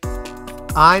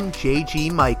I'm J.G.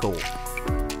 Michael,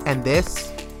 and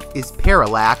this is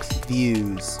Parallax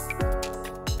Views.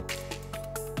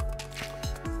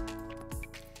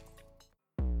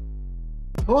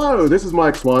 Hello, this is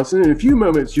Mike Swanson. In a few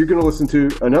moments, you're going to listen to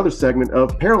another segment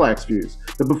of Parallax Views.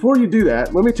 But before you do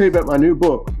that, let me tell you about my new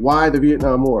book, Why the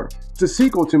Vietnam War. It's a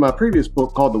sequel to my previous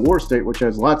book called The War State, which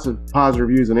has lots of positive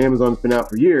reviews and Amazon's been out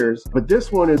for years. But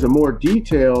this one is a more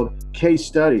detailed case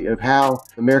study of how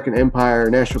American empire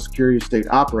and national security state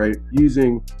operate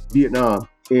using Vietnam.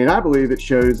 And I believe it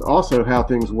shows also how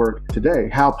things work today,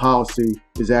 how policy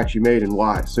is actually made and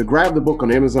why. So grab the book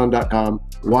on Amazon.com,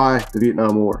 Why the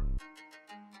Vietnam War.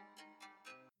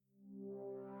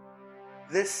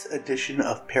 This edition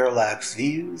of Parallax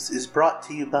Views is brought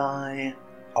to you by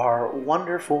our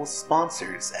wonderful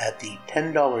sponsors at the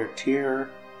 $10 tier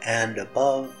and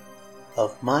above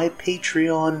of my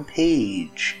Patreon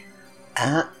page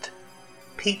at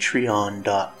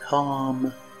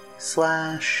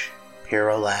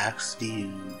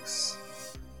patreon.com/parallaxviews.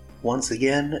 Once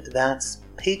again, that's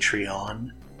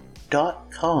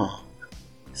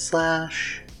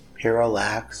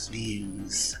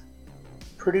patreon.com/parallaxviews.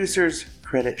 Producers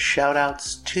credit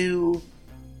shoutouts to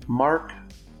Mark,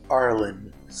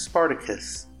 Arlen,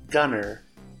 Spartacus, Gunner,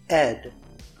 Ed,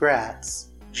 Gratz,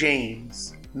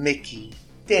 James, Mickey,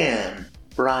 Dan,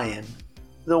 Brian,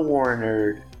 The War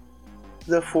Nerd,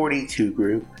 The 42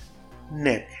 Group,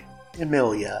 Nick,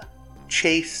 Emilia,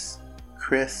 Chase,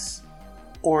 Chris,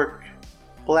 Orc,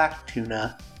 Black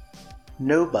Tuna,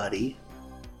 Nobody,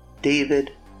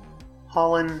 David,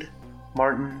 Holland,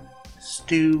 Martin,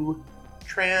 Stu,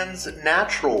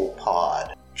 Transnatural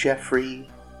Pod, Jeffrey,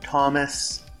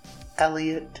 Thomas,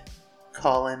 Elliot,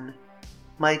 Colin,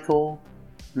 Michael,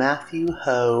 Matthew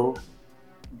Ho,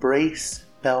 Brace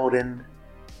Belden,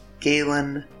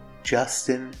 Galen,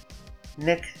 Justin,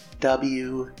 Nick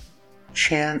W.,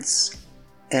 Chance,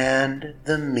 and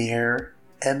the Mere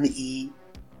MEER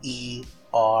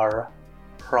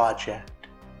Project.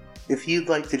 If you'd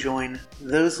like to join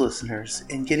those listeners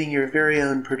in getting your very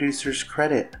own producer's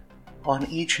credit on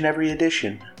each and every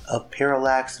edition of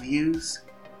Parallax Views,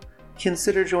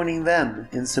 consider joining them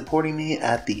in supporting me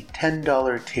at the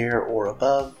 $10 tier or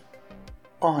above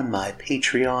on my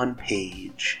Patreon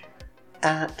page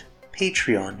at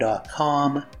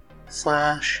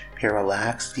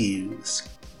patreon.com/parallaxviews.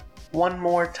 One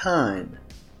more time,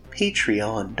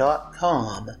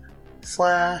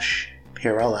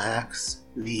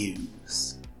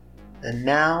 patreon.com/parallaxviews. And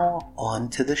now, on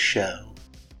to the show.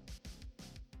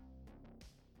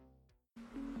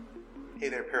 Hey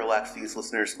there, Parallax Views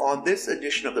listeners. On this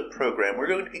edition of the program, we're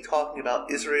going to be talking about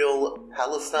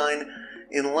Israel-Palestine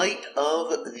in light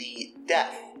of the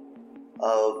death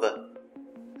of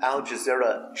Al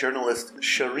Jazeera journalist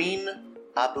Shireen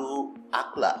Abu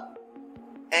Akleh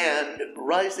and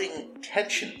rising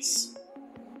tensions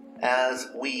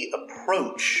as we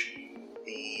approach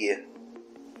the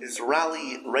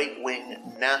Israeli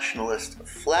right-wing nationalist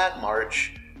flag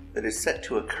march that is set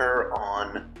to occur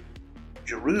on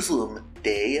Jerusalem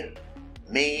Day,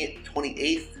 May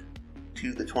 28th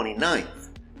to the 29th.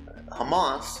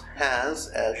 Hamas has,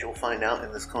 as you'll find out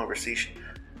in this conversation,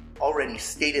 already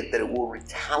stated that it will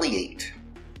retaliate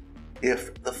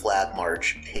if the flag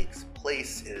march takes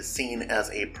place. It is seen as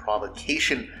a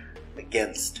provocation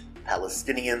against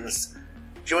Palestinians.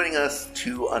 Joining us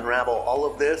to unravel all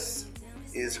of this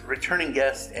is returning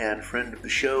guest and friend of the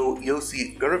show,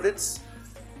 Yossi Gurevitz,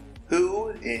 who,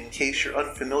 in case you're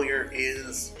unfamiliar,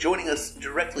 is joining us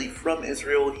directly from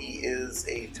Israel. He is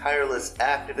a tireless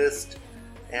activist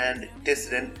and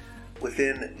dissident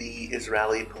within the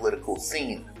Israeli political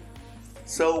scene.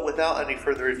 So, without any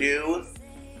further ado,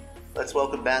 let's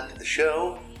welcome back to the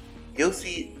show,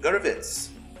 Yossi Gurevitz,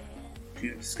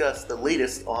 to discuss the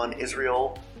latest on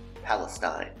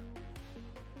Israel-Palestine.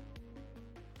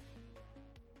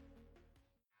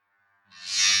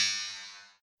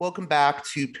 Welcome back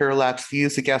to Parallax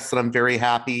Views, a guest that I'm very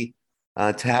happy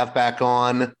to have back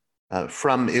on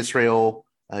from Israel,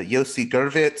 Yossi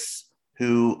Gurevitz,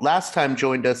 who last time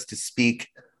joined us to speak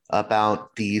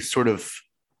about the sort of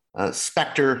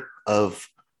specter of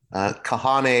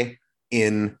Kahane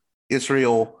in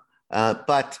Israel.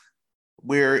 But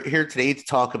we're here today to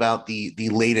talk about the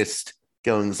latest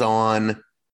goings-on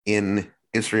in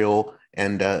Israel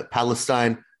and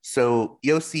Palestine. So,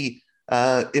 Yossi,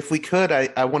 if we could,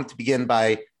 I wanted to begin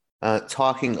by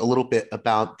talking a little bit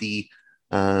about the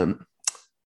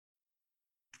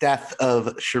death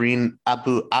of Shireen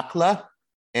Abu Akleh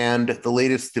and the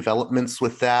latest developments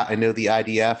with that. I know the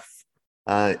IDF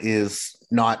is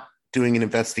not doing an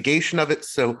investigation of it.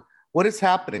 So what is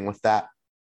happening with that?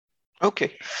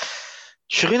 Okay.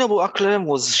 Shireen Abu Akleh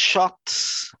was shot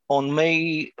on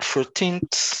May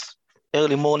 13th,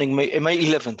 early morning, May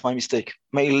 11th, my mistake,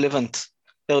 May 11th,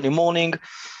 early morning,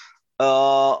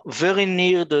 very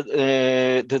near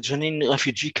the Jenin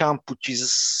refugee camp, which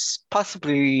is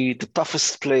possibly the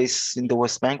toughest place in the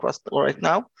West Bank right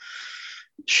now.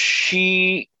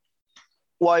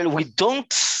 While we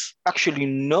don't actually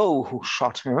know who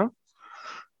shot her,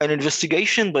 an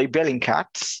investigation by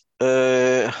Bellingcat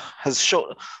has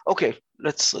shown. Okay,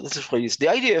 let's phrase. The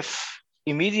IDF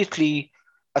immediately,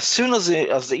 as soon as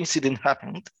the incident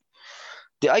happened,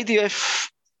 the IDF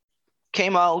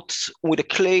came out with a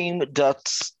claim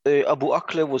that Abu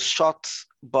Akleh was shot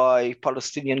by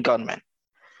Palestinian gunmen.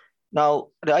 Now,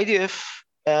 the IDF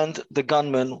and the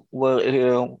gunmen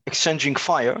were exchanging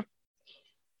fire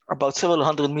about several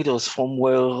hundred meters from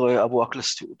where Abu Akleh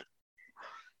stood.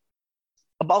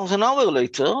 About an hour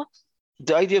later,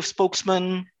 the IDF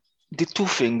spokesman did two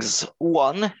things.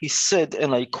 One, he said,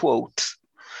 and I quote,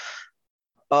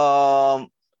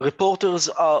 reporters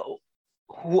the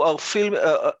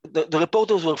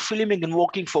reporters were filming and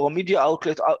working for a media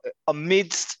outlet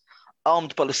amidst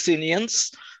armed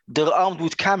Palestinians. They're armed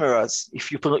with cameras,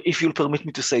 if you'll permit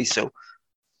me to say so.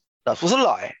 That was a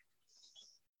lie.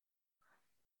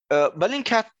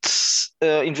 Bellingcat's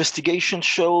investigation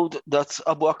showed that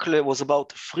Abu Akleh was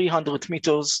about 300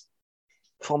 meters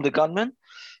from the gunman,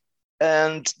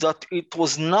 and that it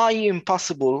was nigh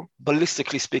impossible,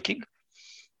 ballistically speaking,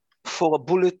 for a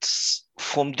bullet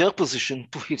from their position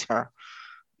to hit her.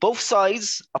 Both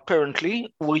sides,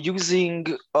 apparently, were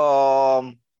using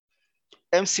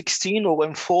M16 or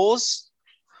M4s,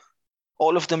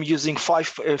 all of them using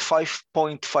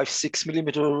 5.56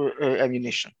 millimeter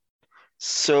ammunition.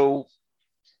 So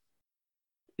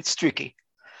it's tricky.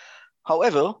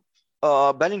 However,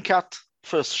 Bellingcat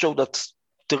first showed that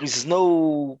there is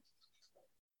no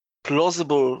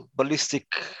plausible ballistic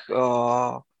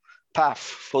path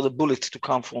for the bullet to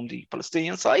come from the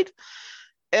Palestinian side,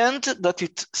 and that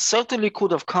it certainly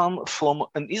could have come from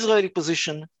an Israeli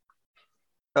position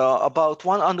about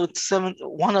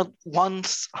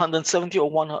 170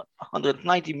 or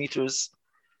 190 meters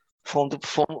from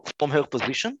her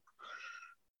position.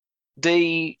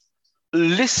 They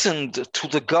listened to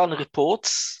the gun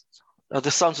reports,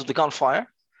 the sounds of the gunfire,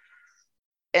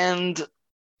 and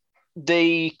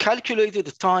they calculated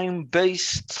the time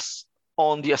based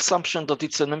on the assumption that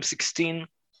it's an M16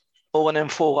 or an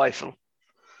M4 rifle.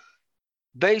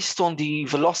 Based on the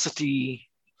velocity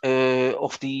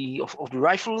of the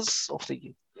rifles, of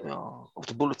the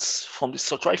bullets from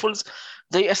such rifles,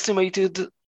 they estimated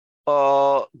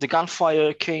the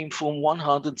gunfire came from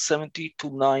 170 to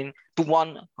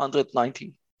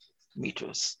 190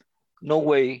 meters. No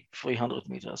way 300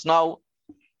 meters. Now,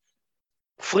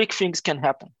 freak things can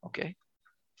happen, okay?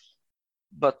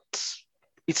 But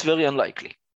it's very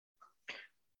unlikely.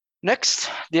 Next,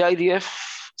 the IDF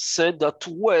said that,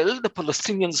 well, the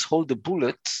Palestinians hold the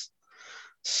bullet,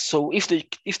 so if they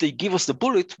give us the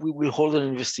bullet, we will hold an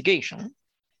investigation.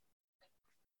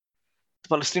 The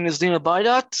Palestinians didn't buy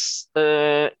that,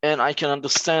 and I can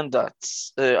understand that.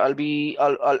 I'll be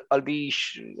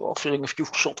offering a few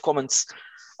short comments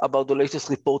about the latest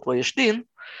report by Yesh Din,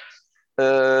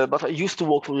 but I used to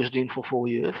work for Yesh Din for 4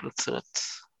 years, let's say that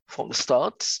from the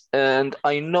start, and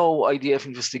I know IDF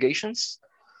investigations,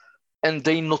 and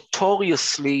they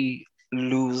notoriously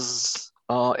lose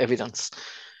evidence.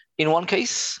 In one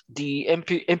case, the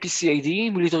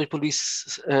MPCAD, Military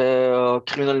Police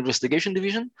Criminal Investigation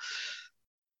Division,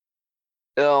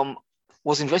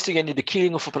 was investigating the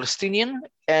killing of a Palestinian,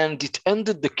 and it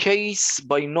ended the case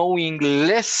by knowing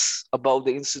less about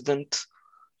the incident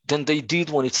than they did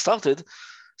when it started,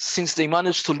 since they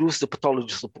managed to lose the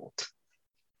pathologist report.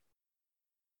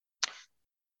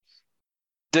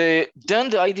 Then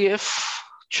the IDF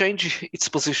changed its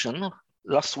position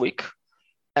last week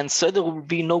and said there will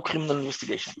be no criminal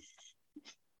investigation.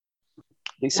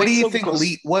 What do you think,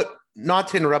 Lee? Not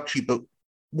to interrupt you, but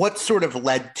what sort of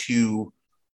led to,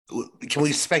 can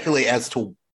we speculate as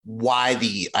to why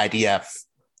the IDF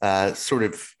sort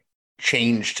of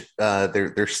changed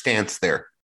their stance there?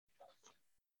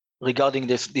 Regarding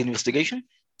the investigation?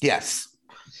 Yes.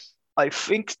 I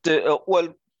think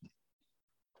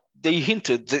they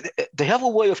hinted, they have a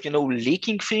way of,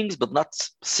 leaking things, but not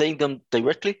saying them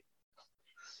directly.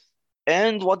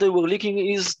 And what they were leaking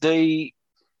is they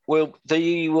were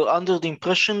under the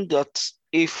impression that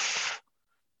if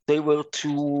they were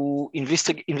to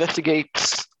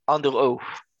investigate under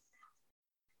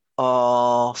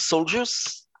oath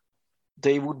soldiers,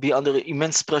 they would be under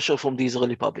immense pressure from the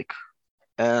Israeli public.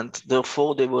 And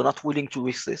therefore, they were not willing to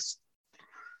risk this.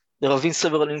 There have been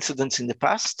several incidents in the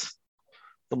past.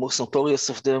 The most notorious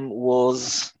of them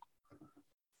was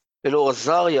Elor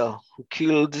Azaria, who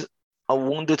killed a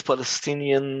wounded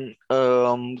Palestinian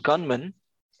gunman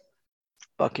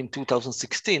back in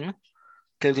 2016,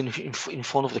 killed in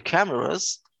front of the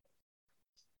cameras.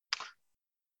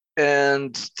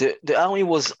 And the army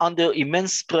was under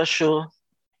immense pressure,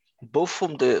 both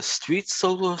from the streets,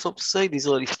 so to say, the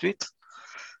Israeli street,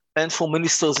 and from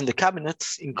ministers in the cabinet,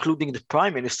 including the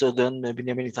prime minister then,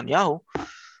 Benjamin Netanyahu,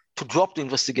 to drop the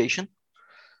investigation.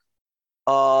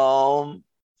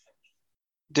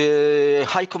 The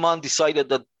high command decided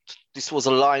that this was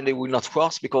a line they will not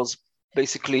cross because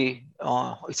basically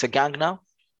it's a gang now.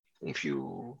 If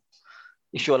you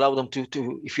allow them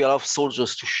if you allow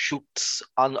soldiers to shoot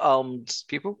unarmed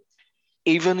people,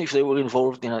 even if they were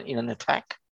involved in an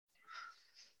attack.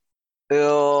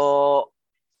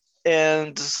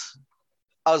 And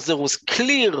as there was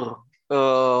clear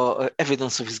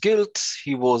evidence of his guilt,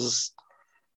 he was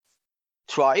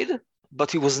tried, but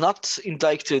he was not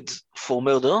indicted for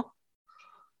murder,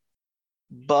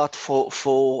 but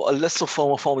for a lesser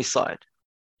form of homicide.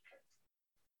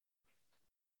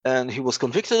 And he was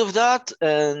convicted of that,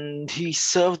 and he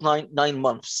served nine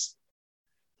months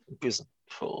in prison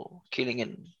for killing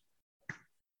an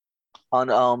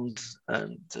unarmed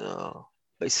and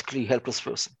basically helpless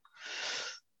person.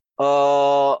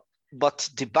 But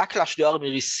the backlash the army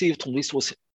received from this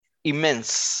was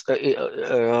immense.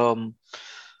 There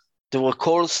were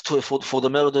calls for the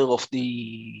murder of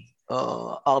the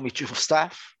army chief of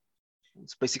staff.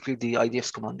 It's basically the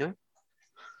IDF's commander,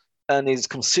 and is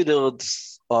considered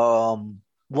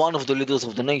one of the leaders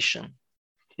of the nation,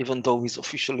 even though he's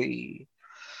officially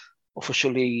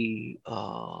an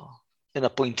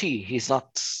appointee. He's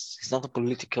not a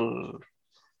political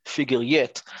figure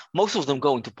yet. Most of them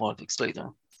go into politics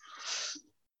later.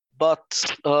 But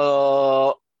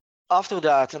after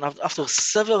that, and after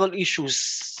several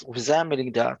issues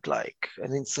examining that, like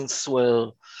an instance where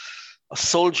a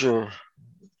soldier,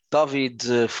 David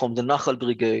from the Nachal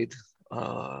Brigade,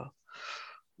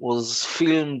 was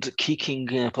filmed kicking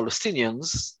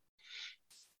Palestinians,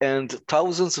 and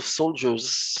thousands of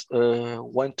soldiers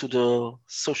went to the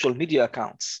social media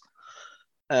accounts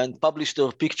and published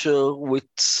their picture with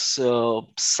some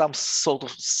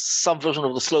version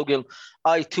of the slogan,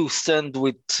 "I too stand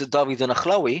with David and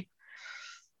Achlawi,"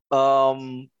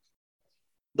 that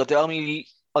the army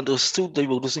understood they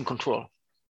were losing control.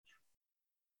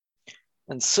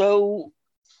 And so,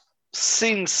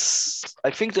 since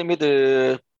I think they made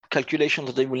a calculation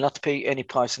that they will not pay any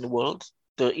price in the world,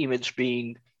 their image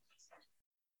being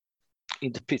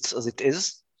in the pits as it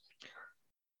is,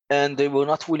 and they're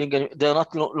not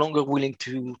longer willing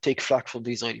to take flak from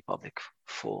the Israeli public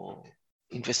for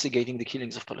investigating the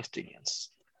killings of Palestinians.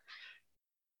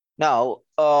 Now,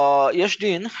 Yesh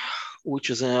Din, which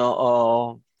is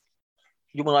a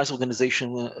human rights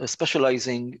organization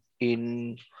specializing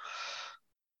in,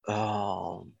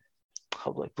 how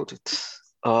do I put it?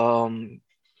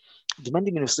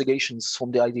 Demanding investigations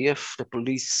from the IDF, the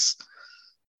police,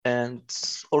 and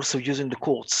also using the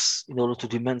courts in order to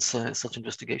demand such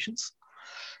investigations.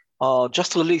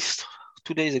 Just released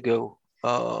 2 days ago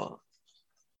a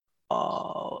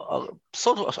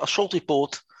short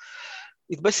report.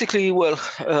 It basically,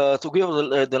 to give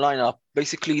the lineup,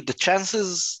 basically the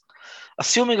chances,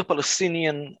 assuming a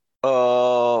Palestinian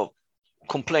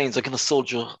complains against a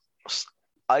soldier,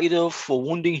 either for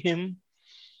wounding him,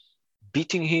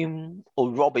 beating him,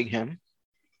 or robbing him,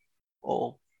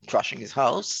 or trashing his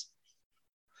house,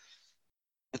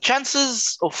 the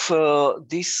chances of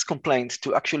this complaint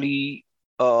to actually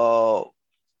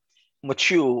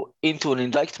mature into an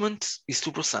indictment is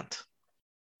 2%.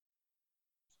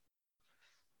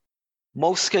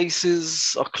 Most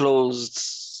cases are closed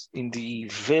in the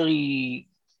very,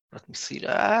 let me see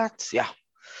that, yeah.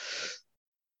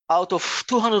 Out of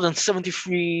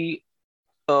 273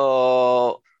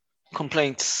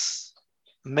 complaints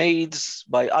made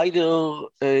by either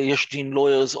Yesh Din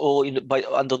lawyers or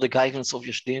under the guidance of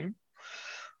Yesh Din,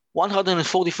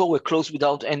 144 were closed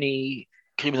without any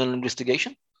criminal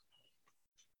investigation.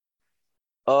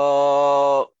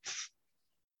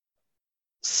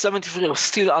 73 are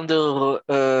still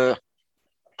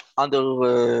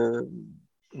under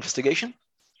investigation,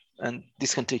 and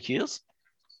this can take years.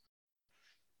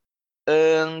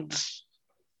 And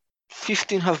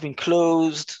 15 have been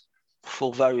closed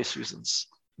for various reasons.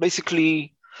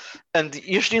 Basically, and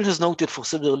Yesh Din has noted for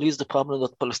several years the problem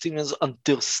that Palestinians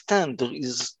understand there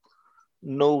is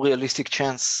no realistic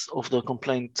chance of their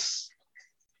complaints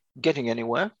getting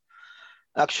anywhere.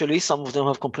 Actually, some of them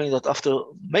have complained that after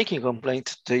making a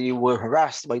complaint, they were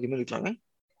harassed by the military.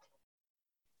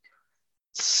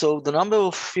 So the number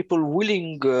of people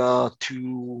willing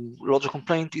to lodge a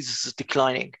complaint is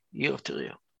declining year after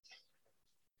year.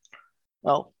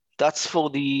 Now, that's for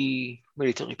the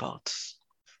military parts.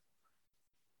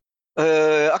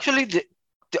 Actually, the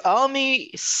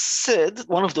army said,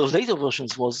 one of the later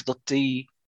versions was that they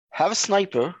have a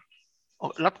sniper,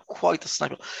 or not quite a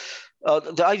sniper.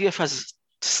 The IDF has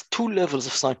two levels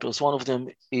of snipers. One of them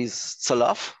is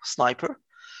Tzalaf, sniper,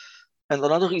 and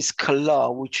another is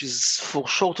Kala, which is for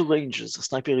shorter ranges. A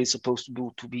sniper is supposed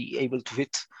to be able to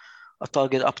hit a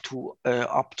target up to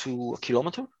a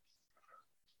kilometer.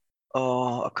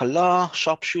 A Kala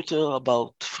sharpshooter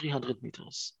about 300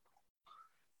 meters.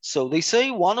 So they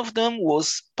say one of them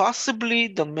was possibly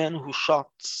the man who shot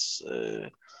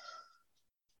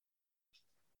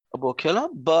Abu Akela,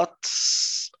 but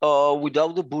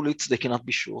without the bullets, they cannot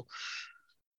be sure.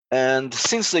 And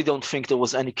since they don't think there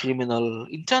was any criminal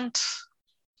intent,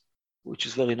 which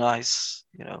is very nice,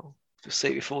 you know, to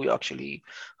say before you actually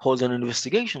hold an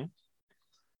investigation,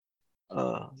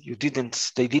 they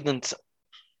didn't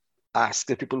ask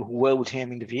the people who were with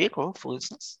him in the vehicle, for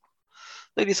instance.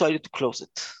 They decided to close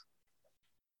it.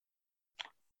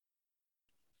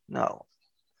 Now,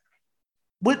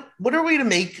 what are we to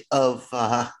make of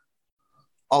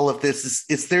all of this?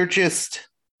 Is there just?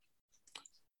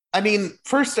 I mean,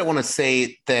 first I want to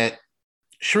say that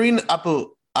Shireen Abu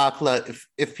Akleh,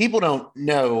 if people don't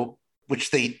know,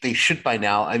 which they should by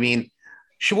now, I mean,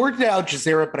 she worked at Al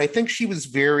Jazeera, but I think she was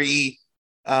very.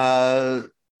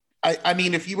 I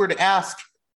mean, if you were to ask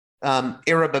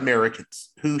Arab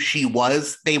Americans who she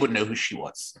was, they would know who she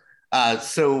was.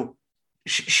 So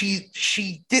she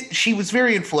was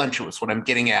very influential, is what I'm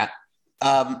getting at.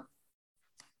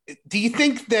 Do you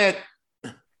think that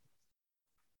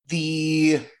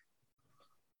the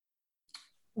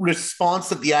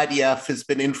response of the IDF has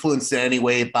been influenced in any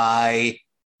way by,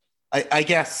 I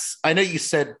guess, I know you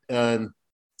said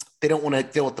they don't want to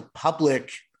deal with the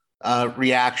public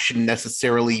reaction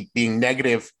necessarily being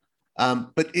negative,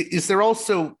 but is there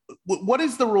also, what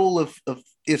is the role of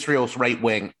Israel's right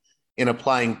wing in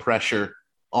applying pressure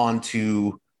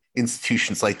onto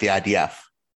institutions like the IDF?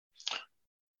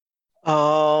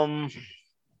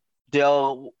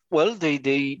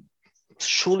 They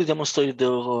surely demonstrated their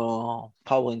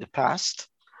power in the past.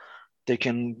 They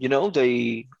can,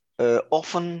 they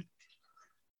often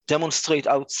demonstrate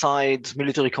outside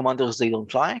military commanders they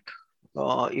don't like.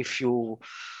 If you,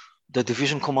 the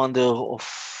division commander of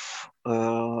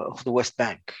the West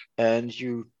Bank, and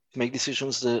you make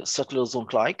decisions the settlers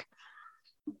don't like,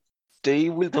 they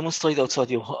will demonstrate outside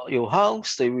your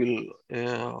house. They will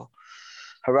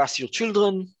harass your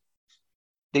children.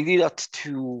 They did that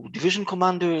to division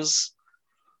commanders,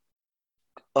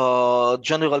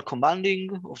 general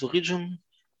commanding of the region,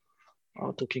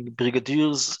 talking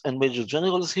brigadiers and major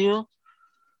generals here.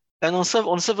 And on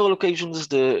several occasions,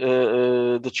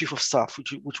 the chief of staff,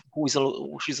 who is a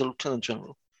lieutenant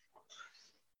general.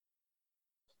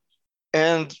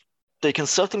 And they can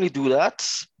certainly do that,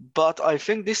 but I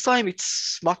think this time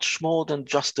it's much more than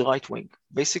just the right wing.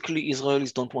 Basically,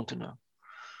 Israelis don't want to know.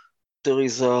 There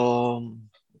is,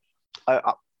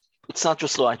 it's not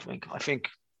just right wing. I think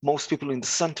most people in the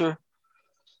center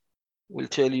will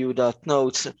tell you that, no,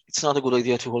 it's not a good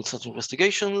idea to hold such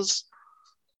investigations.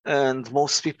 And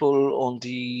most people on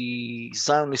the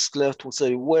Zionist left will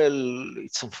say, well,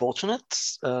 it's unfortunate.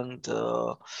 And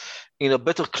in a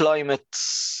better climate,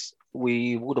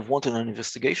 we would have wanted an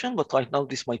investigation, but right now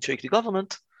this might shake the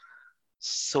government.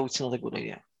 So it's not a good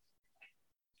idea.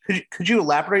 Could you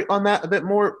elaborate on that a bit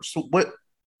more? So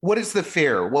what is the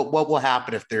fear? What will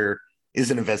happen if there is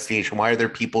an investigation? Why are there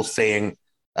people saying,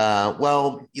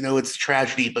 well, it's a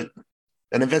tragedy, but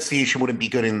an investigation wouldn't be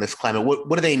good in this climate? What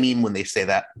do they mean when they say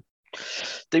that?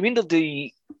 They mean that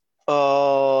the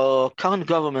current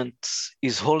government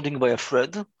is holding by a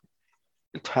thread.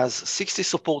 It has 60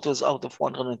 supporters out of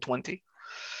 120.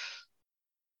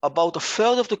 About a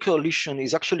third of the coalition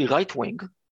is actually right-wing,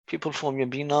 people from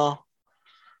Yamina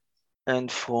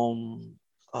and from,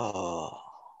 I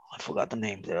forgot the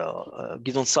name there,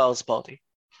 Gideon Sa'ar's party.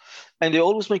 And they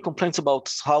always make complaints about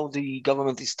how the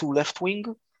government is too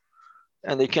left-wing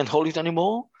and they can't hold it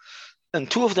anymore.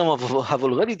 And two of them have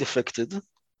already defected.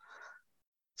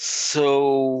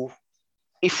 So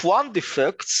if one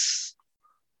defects,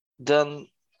 then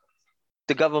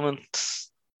the government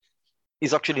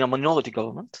is actually a minority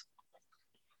government.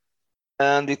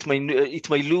 And it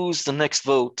may lose the next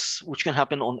vote, which can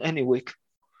happen on any week,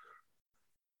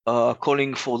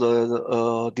 calling for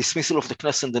the dismissal of the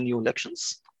Knesset and the new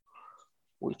elections.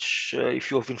 which if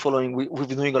you have been following, we've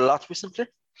been doing a lot recently.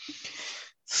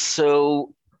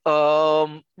 So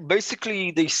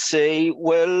basically they say,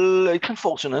 well, it's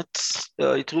unfortunate.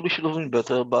 It really should have been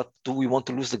better, but do we want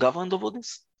to lose the government over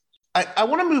this? I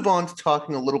want to move on to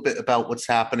talking a little bit about what's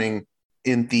happening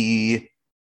in the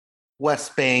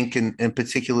West Bank and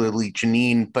particularly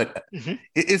Jenin, but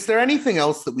is there anything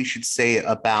else that we should say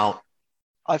about?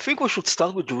 I think we should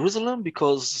start with Jerusalem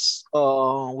because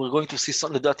we're going to see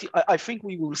some, I think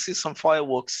we will see some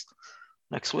fireworks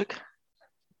next week.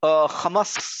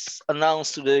 Hamas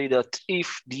announced today that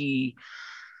if the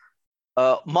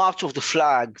March of the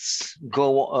Flags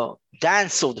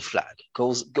Dance of the Flag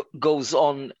goes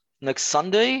on next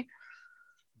Sunday,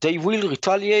 they will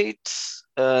retaliate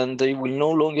and they will no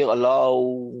longer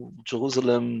allow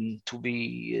Jerusalem to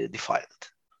be defiled.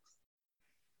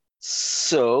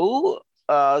 So,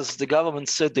 as the government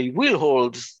said, they will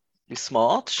hold this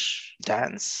march,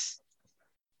 dance,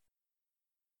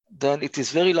 then it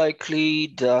is very likely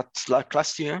that, like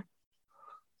last year,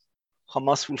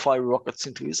 Hamas will fire rockets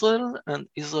into Israel and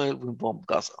Israel will bomb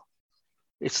Gaza.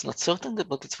 It's not certain,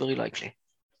 but it's very likely.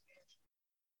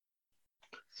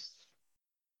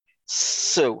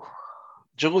 So,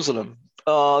 Jerusalem,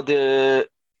 what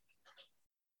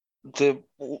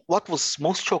was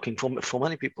most shocking for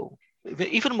many people,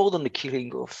 even more than the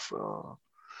killing of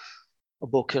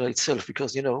Abu Bakr itself,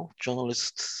 because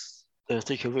journalists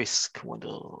take a risk when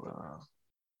they're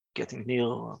getting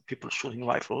near people shooting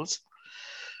rifles,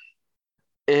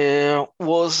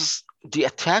 was the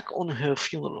attack on her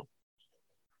funeral.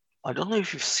 I don't know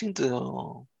if you've seen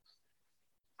the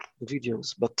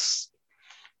videos, but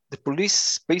the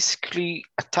police basically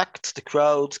attacked the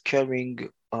crowd carrying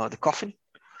the coffin,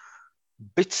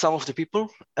 bit some of the people,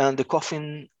 and the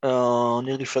coffin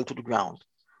nearly fell to the ground.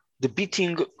 The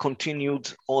beating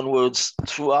continued onwards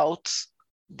throughout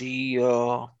the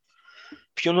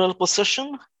funeral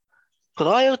procession.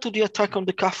 Prior to the attack on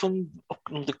the coffin,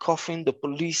 the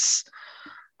police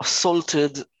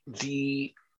assaulted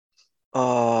the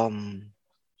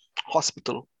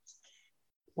hospital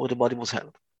where the body was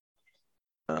held.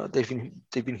 They've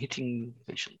been hitting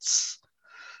patients.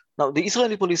 Now, the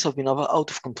Israeli police have been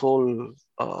out of control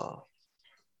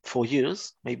for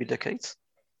years, maybe decades.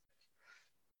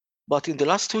 But in the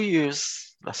last 3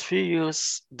 years,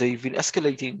 they've been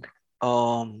escalating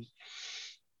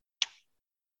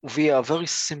via a very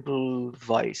simple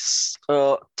device.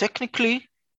 Technically,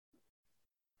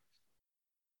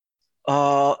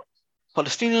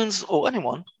 Palestinians or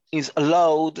anyone is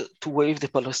allowed to wave the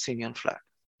Palestinian flag.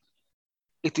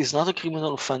 It is not a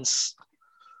criminal offense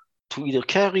to either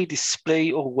carry,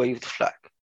 display, or wave the flag.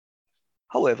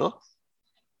 However,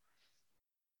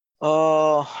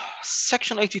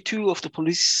 Section 82 of the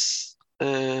police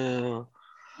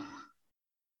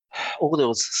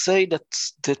orders say that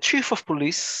the chief of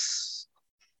police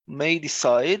may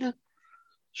decide,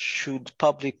 should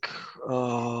public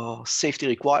safety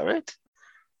require it,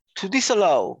 to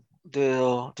disallow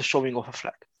the showing of a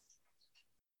flag.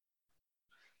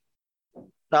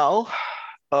 Now,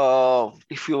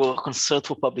 if you were concerned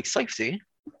for public safety,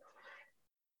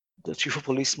 the chief of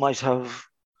police might have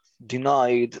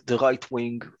denied the right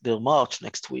wing their march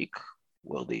next week,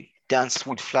 where they danced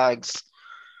with flags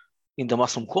in the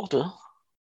Muslim Quarter.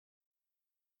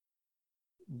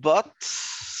 But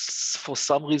for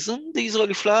some reason, the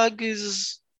Israeli flag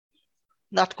is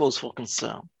not cause for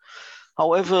concern.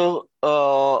 However,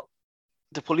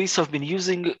 the police have been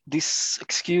using this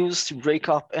excuse to break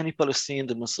up any Palestinian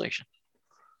demonstration.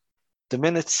 The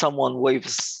minute someone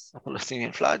waves a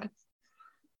Palestinian flag,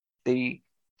 they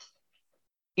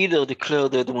either declare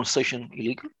the demonstration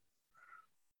illegal,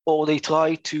 or they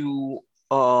try to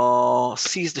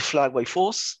seize the flag by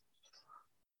force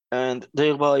and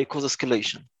thereby cause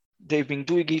escalation. They've been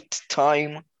doing it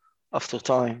time after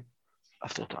time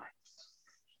after time.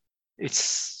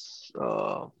 It's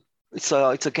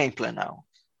a game plan now.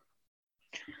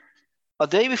 A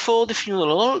day before the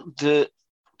funeral, the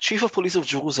chief of police of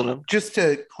Jerusalem. Just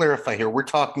to clarify here, we're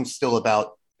talking still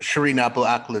about Shireen Abu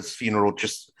Akla's funeral,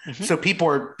 just so people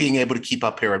are being able to keep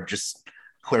up here. I'm just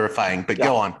clarifying, but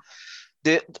go on.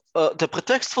 The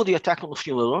pretext for the attack on the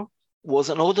funeral was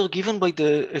an order given by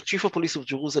the chief of police of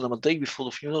Jerusalem a day before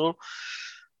the funeral,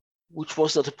 which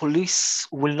was that the police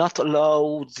will not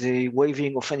allow the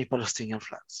waving of any Palestinian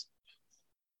flags.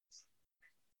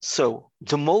 So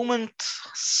the moment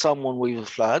someone waved a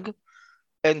flag,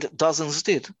 and dozens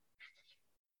did,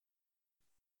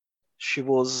 she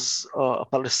was a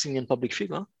Palestinian public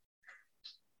figure,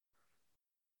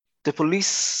 the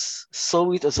police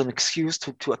saw it as an excuse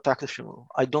to attack the funeral.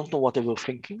 I don't know what they were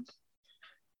thinking.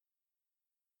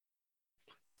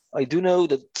 I do know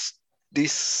that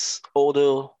this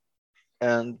order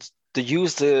and the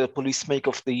use the police make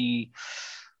of the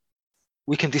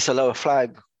 "we can disallow a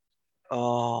flag"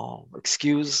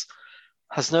 excuse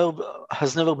has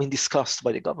never been discussed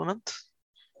by the government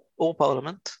or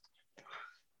parliament.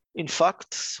 In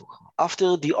fact,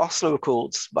 after the Oslo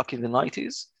Accords back in the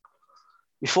 90s,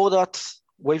 before that,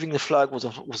 waving the flag was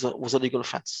a legal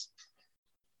offense.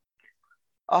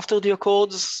 After the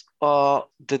Accords,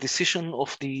 the decision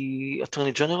of the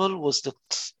Attorney General was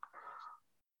that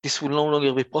this will no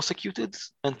longer be prosecuted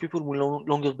and people will no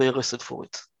longer be arrested for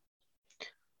it.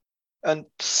 And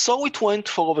so it went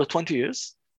for over 20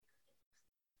 years.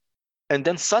 And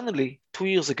then suddenly, 2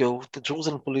 years ago, the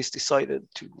Jerusalem police decided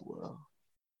to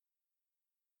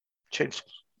change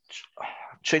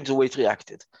the way it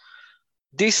reacted.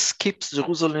 This keeps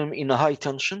Jerusalem in a high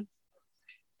tension.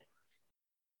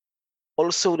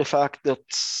 Also, the fact that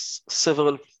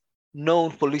several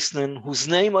known policemen, whose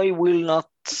name I will not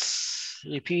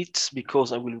repeat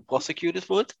because I will be prosecuted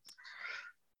for it,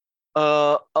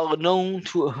 are known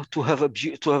to have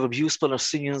abused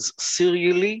Palestinians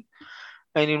serially,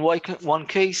 and in one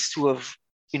case to have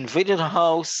invaded a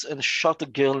house and shot a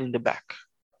girl in the back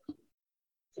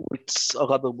with a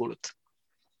rubber bullet.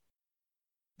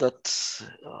 That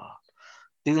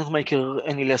didn't make her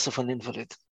any less of an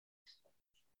invalid.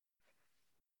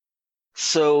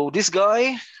 So this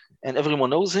guy, and everyone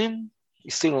knows him,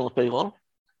 he's still on the payroll.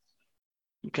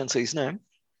 You can't say his name.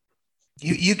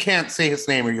 You can't say his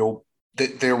name, or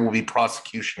there will be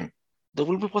prosecution. There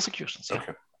will be prosecutions. Yeah.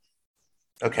 Okay.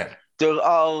 Okay.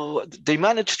 They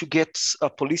managed to get a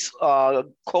police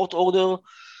court order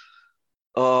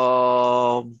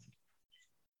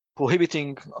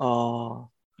prohibiting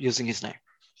using his name.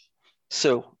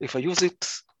 So if I use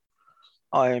it,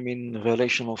 I am in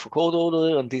violation of a court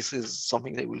order, and this is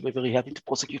something they will be very happy to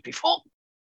prosecute me for.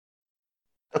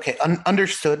 Okay,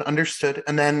 understood.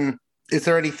 And then, is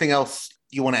there anything else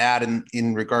you want to add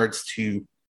in regards to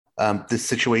the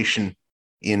situation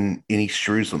in East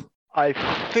Jerusalem? I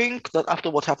think that after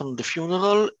what happened at the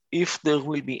funeral, if there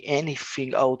will be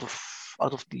anything out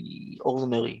of the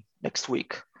ordinary next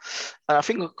week, and I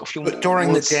think a few. But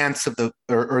during the dance of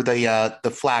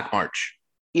the flag march.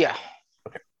 Yeah.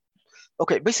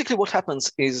 Okay. Basically, what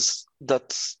happens is that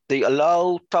they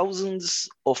allow thousands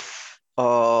of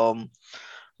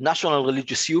national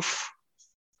religious youth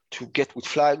to get with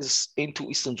flags into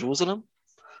Eastern Jerusalem,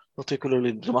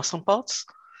 particularly the Muslim parts.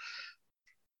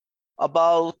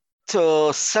 About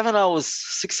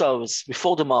 6 hours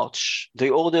before the march, they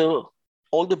order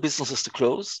all the businesses to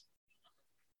close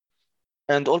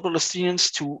and all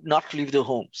Palestinians to not leave their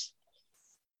homes.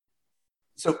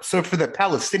 So for the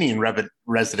Palestinian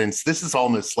residents, this is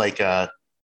almost like I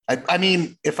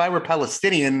mean, if I were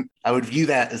Palestinian, I would view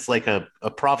that as like a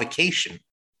provocation.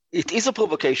 It is a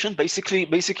provocation.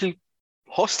 Basically,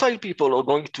 hostile people are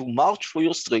going to march through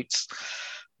your streets.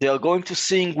 They are going to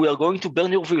sing, "We are going to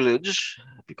burn your village,"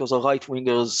 because our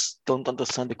right-wingers don't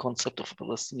understand the concept of a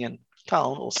Palestinian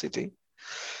town or city.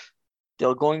 They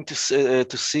are going to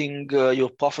sing,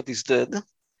 "Your prophet is dead."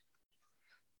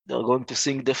 They are going to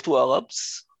sing "Death to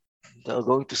Arabs." They are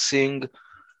going to sing,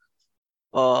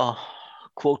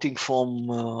 quoting from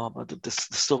the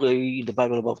story in the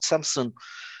Bible about Samson,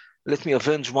 "Let me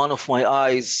avenge one of my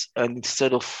eyes," and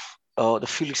instead of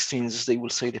the Philistines, they will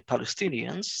say the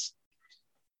Palestinians.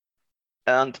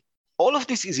 And all of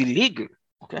this is illegal,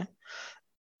 okay?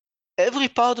 Every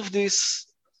part of this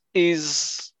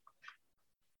is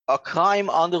a crime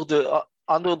under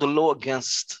the law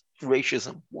against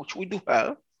racism, which we do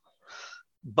have,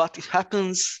 but it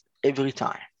happens every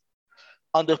time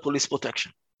under police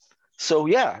protection. So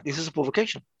yeah, this is a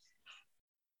provocation.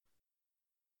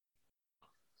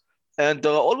 And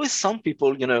there are always some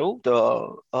people,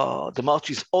 the march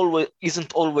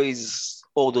isn't always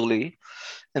orderly,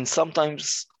 and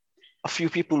sometimes a few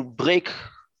people break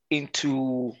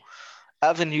into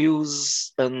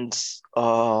avenues and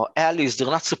alleys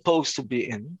they're not supposed to be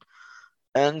in,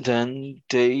 and then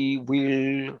they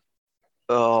will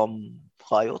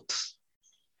riot,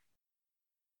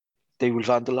 they will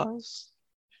vandalize,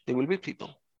 they will beat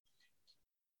people.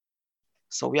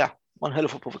 So yeah, one hell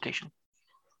of a provocation.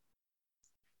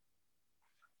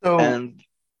 So,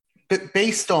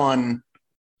 based on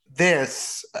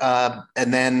this,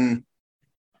 and then,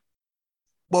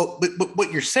 well, but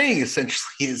what you're saying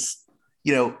essentially is,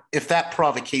 if that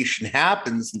provocation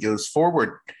happens and goes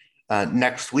forward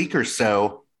next week or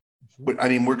so, I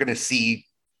mean, we're going to see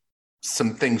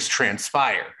some things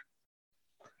transpire.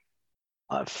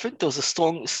 I think there's a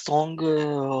strong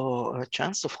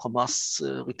chance of Hamas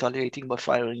retaliating by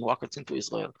firing rockets into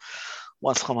Israel.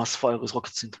 Once Hamas fires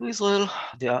rockets into Israel,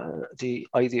 the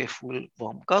IDF will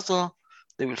bomb Gaza.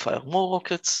 They will fire more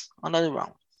rockets, another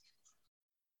round.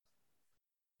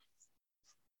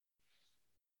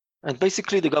 And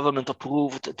basically, the government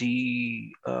approved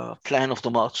the plan of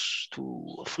the march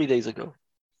 3 days ago.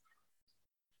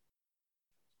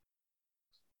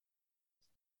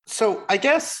 So I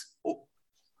guess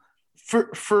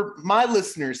for my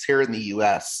listeners here in the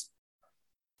US,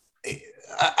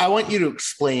 I want you to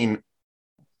explain,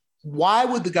 why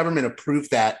would the government approve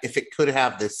that if it could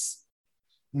have this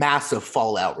massive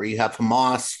fallout where you have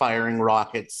Hamas firing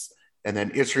rockets and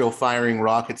then Israel firing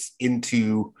rockets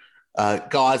into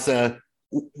Gaza?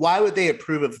 Why would they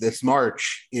approve of this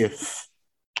march if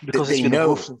because they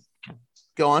know?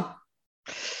 Go on.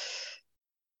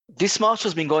 This march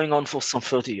has been going on for some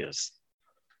 30 years.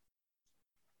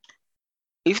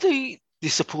 If they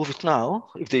disapprove it now,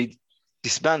 if they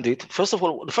disband it, first of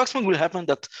all, the first thing will happen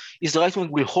that is the right wing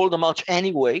will hold a march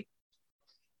anyway,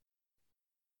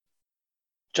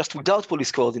 just without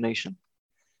police coordination.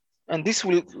 And this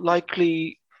will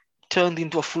likely turn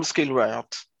into a full-scale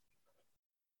riot.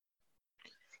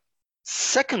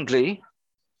 Secondly,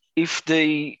 if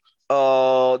they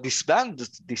disband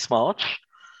this march,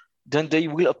 then they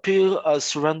will appear as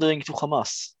surrendering to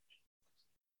Hamas.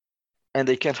 And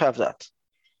they can't have that.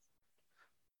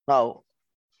 Now,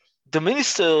 the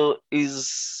minister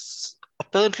is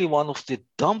apparently one of the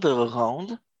dumber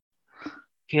around.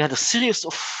 He had a series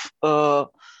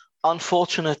of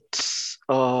unfortunate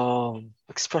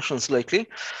expressions lately,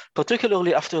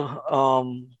 particularly after a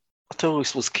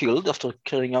terrorist was killed after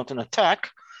carrying out an attack.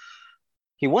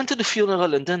 He went to the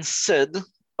funeral and then said,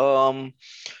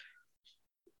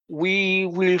 we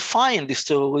will find this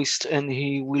terrorist and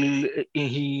he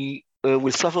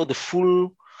will suffer the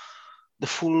full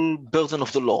burden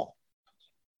of the law.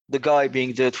 The guy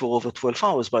being dead for over 12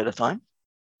 hours by the time.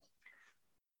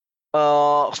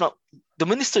 So the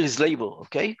minister is Labor,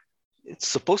 okay? It's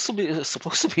supposed to be a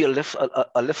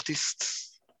leftist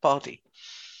party,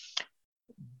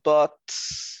 but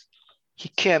he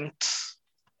can't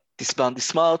disband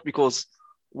this march because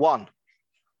 1,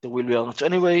 there will be a march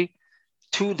anyway.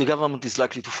 2, the government is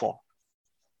likely to fall.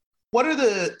 What are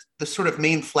the sort of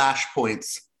main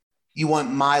flashpoints you want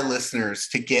my listeners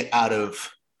to get out of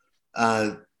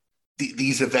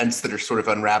these events that are sort of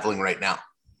unraveling right now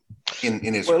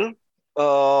in Israel?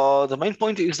 Well, the main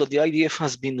point is that the IDF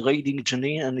has been raiding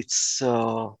Jenin and its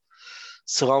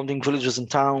surrounding villages and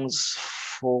towns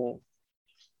for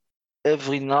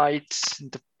every night in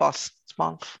the past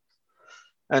month,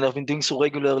 and have been doing so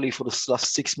regularly for the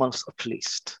last 6 months at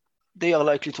least. They are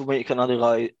likely to make another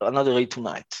raid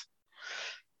tonight.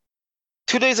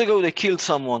 2 days ago, they killed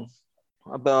someone,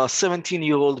 about a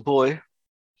 17-year-old boy.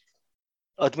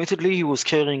 Admittedly, he was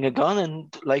carrying a gun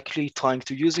and likely trying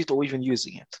to use it or even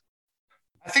using it.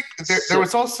 I think there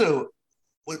was also,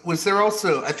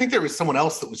 I think there was someone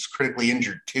else that was critically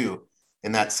injured too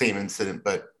in that same incident,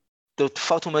 but there are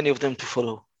far too many of them to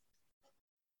follow.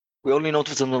 We only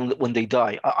notice them when they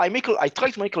die. I try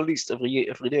to make a list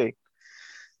every day,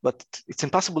 but it's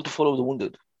impossible to follow the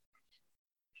wounded.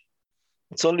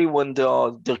 It's only when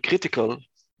they're critical.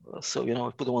 So,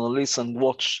 I put them on a list and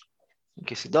watch in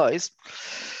case he dies.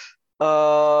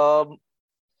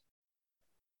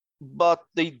 But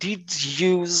they did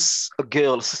use a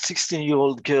girl, a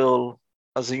 16-year-old girl,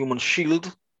 as a human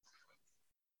shield.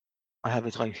 I have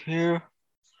it right here.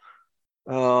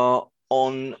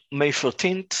 On May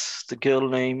 13th, the girl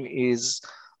name is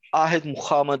Ahed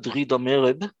Muhammad Rida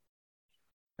Mered,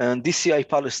 and DCI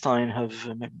Palestine have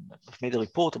made a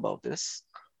report about this.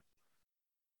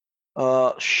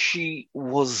 She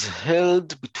was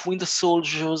held between the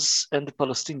soldiers and the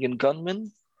Palestinian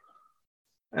gunmen,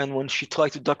 and when she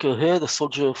tried to duck her head, the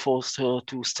soldier forced her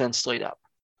to stand straight up.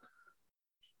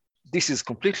 This is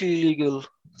completely illegal.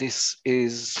 This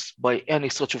is, by any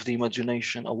stretch of the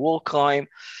imagination, a war crime.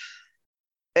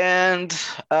 And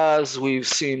as we've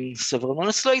seen several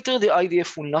months later, the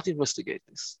IDF will not investigate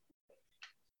this.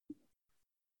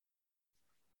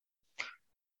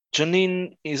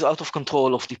 Jenin is out of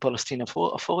control of the Palestinian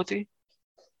Authority.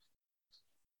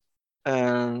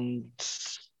 And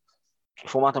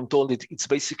from what I'm told, it's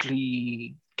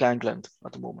basically gangland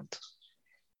at the moment.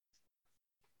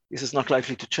 This is not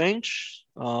likely to change.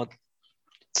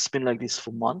 It's been like this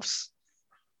for months.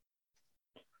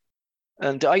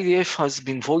 And the IDF has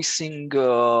been voicing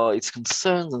its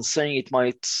concerns and saying it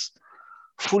might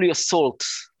fully assault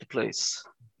the place.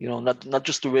 Not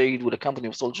just a raid with a company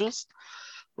of soldiers,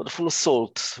 but a full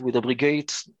assault with a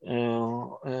brigade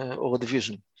or a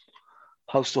division,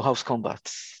 house-to-house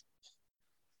combat.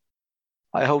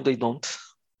 I hope they don't.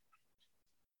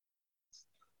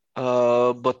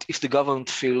 But if the government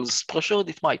feels pressured,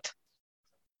 it might.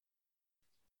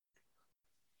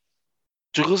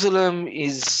 Jerusalem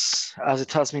is, as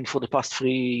it has been for the past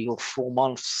 3 or 4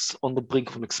 months, on the brink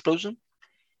of an explosion.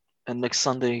 And next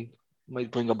Sunday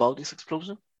might bring about this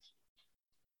explosion.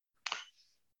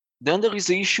 Then there is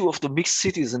the issue of the mixed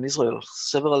cities in Israel.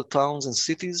 Several towns and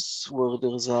cities where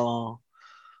there is a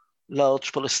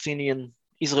large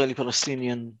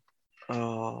Israeli-Palestinian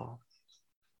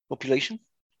population.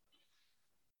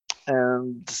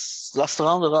 And last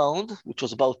round around, which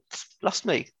was about last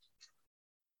May,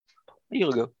 a year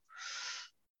ago,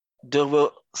 there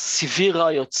were severe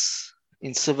riots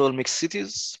in several mixed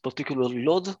cities, particularly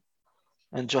Lod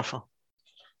and Jaffa.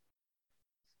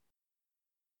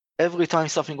 Every time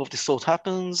something of this sort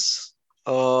happens,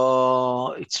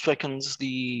 it strengthens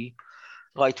the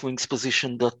right wing's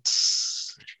position that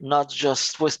not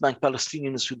just West Bank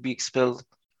Palestinians should be expelled,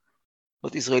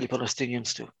 but Israeli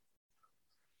Palestinians too.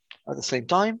 At the same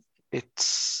time,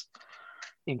 it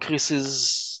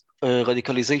increases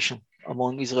radicalization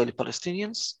among Israeli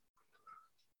Palestinians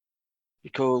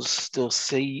because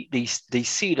they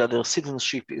see that their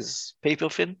citizenship is paper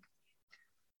thin,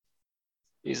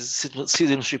 is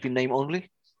citizenship in name only,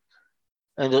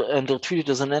 and they're treated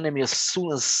as an enemy as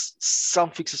soon as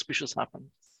something suspicious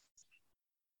happens.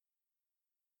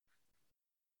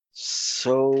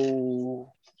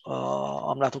 So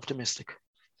I'm not optimistic.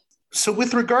 So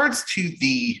with regards to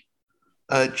the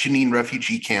Jenin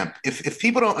refugee camp, if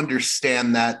people don't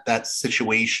understand that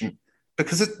situation,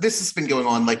 because this has been going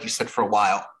on, like you said, for a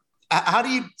while, how do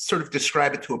you sort of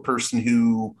describe it to a person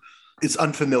who is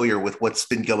unfamiliar with what's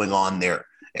been going on there?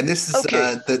 And this is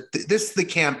this is the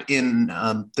camp in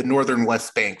the northern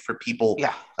West Bank for people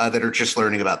that are just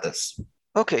learning about this.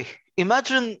 Okay,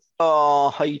 imagine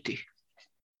Haiti,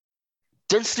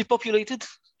 densely populated,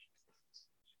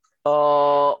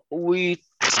 with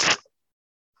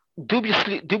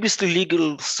dubiously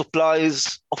legal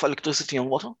supplies of electricity and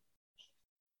water,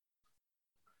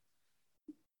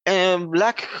 and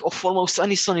lack of almost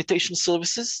any sanitation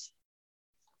services,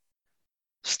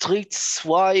 streets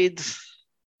wide,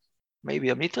 maybe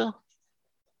a meter,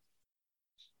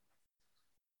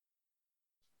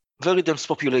 very dense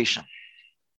population.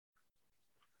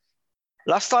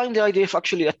 Last time the IDF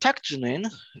actually attacked Jenin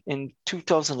in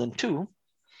 2002,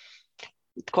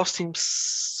 it cost him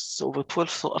over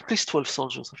 12, at least 12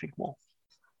 soldiers, I think more.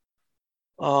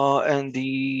 And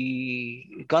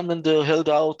the gunmen there held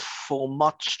out for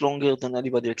much longer than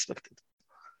anybody expected.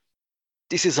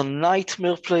 This is a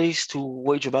nightmare place to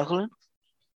wage a battle in.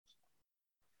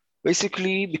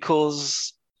 Basically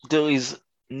because there is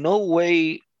no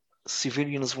way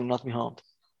civilians will not be harmed.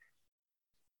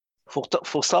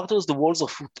 For starters, the walls are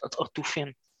too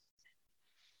thin.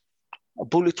 A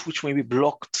bullet which may be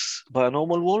blocked by a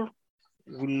normal wall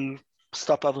will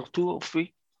stop after 2 or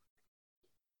 3.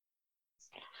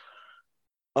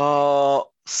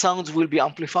 Sounds will be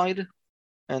amplified,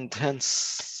 and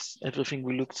hence everything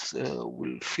will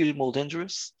feel more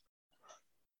dangerous.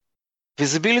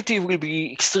 Visibility will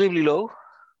be extremely low,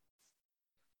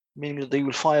 meaning that they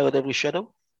will fire at every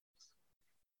shadow.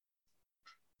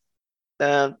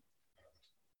 And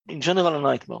in general, a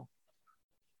nightmare.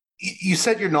 You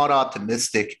said you're not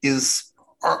optimistic.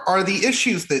 Are the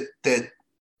issues that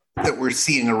we're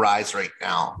seeing arise right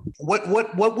now? What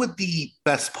would the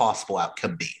best possible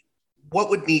outcome be? What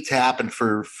would need to happen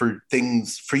for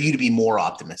you to be more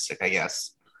optimistic, I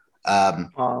guess?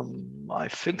 I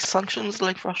think sanctions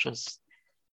like Russia's.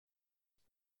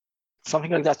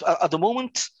 Something like that. At the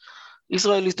moment,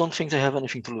 Israelis don't think they have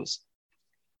anything to lose.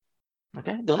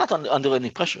 Okay, they're not under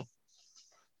any pressure.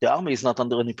 The army is not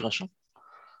under any pressure.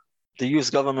 The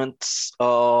US government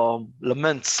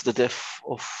laments the death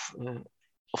of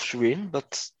Shireen,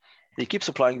 but they keep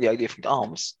supplying the IDF with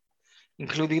arms,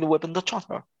 including the weapon that shot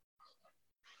her.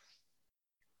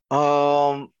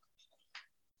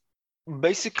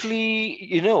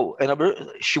 Basically,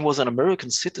 she was an American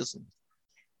citizen.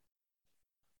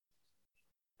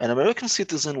 An American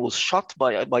citizen was shot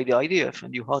by the IDF,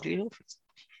 and you hardly hear of it.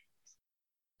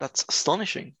 That's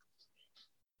astonishing.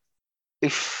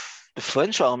 If the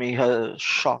French army had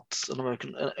shot an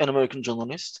American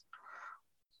journalist,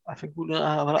 I think we'll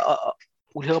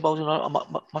hear about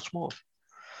it much more.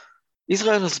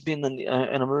 Israel has been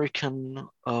an American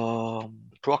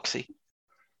proxy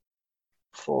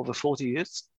for over 40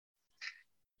 years.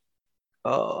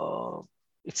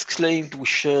 It's claimed we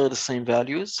share the same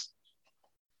values,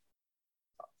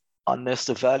 unless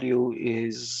the value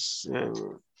is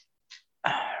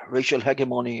racial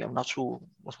hegemony. I'm not sure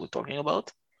what we're talking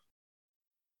about.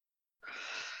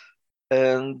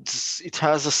 And it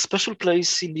has a special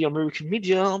place in the American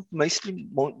media, mostly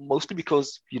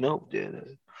because,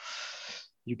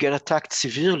 you get attacked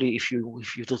severely if you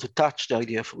do to touch the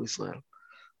idea for Israel.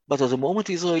 But at the moment,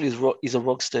 Israel is a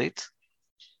rogue state,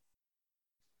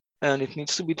 and it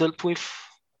needs to be dealt with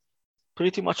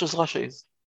pretty much as Russia is.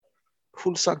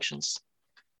 Full sanctions,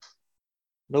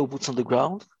 no boots on the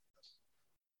ground,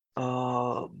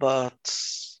 but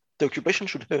the occupation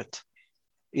should hurt.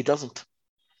 It doesn't.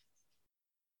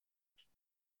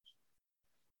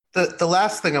 The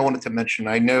last thing I wanted to mention,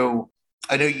 I know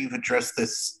you've addressed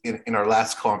this in our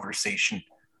last conversation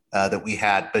that we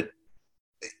had, but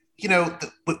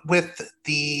with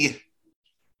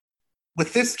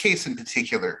this case in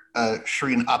particular,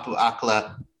 Shireen Abu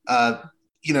Akleh,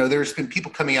 there's been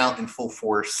people coming out in full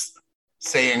force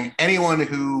saying anyone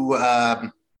who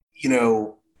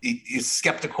is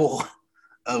skeptical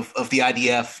of the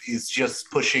IDF is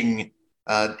just pushing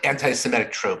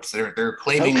anti-Semitic tropes. They're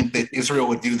claiming that Israel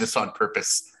would do this on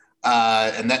purpose,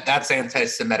 and that's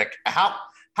anti-Semitic. How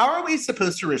are we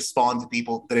supposed to respond to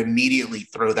people that immediately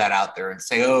throw that out there and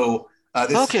say,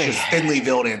 this is just thinly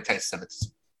veiled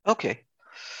anti-Semitism? Okay.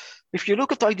 If you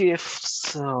look at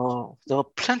IDF, there are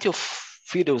plenty of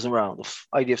videos around of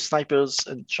IDF snipers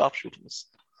and sharpshooters,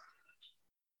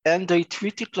 and they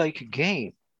treat it like a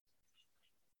game.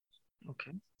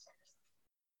 Okay.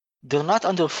 They're not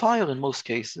under fire in most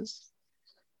cases.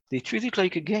 They treat it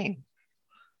like a game.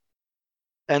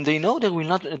 And they know they will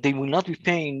not be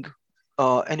paying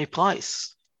any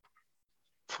price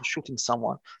for shooting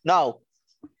someone. Now,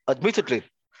 admittedly,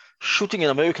 shooting an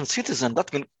American citizen,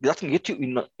 that can get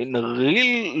you in a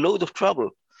real load of trouble.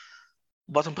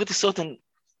 But I'm pretty certain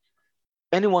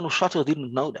anyone who shot her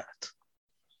didn't know that.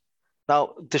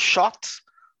 Now, the shot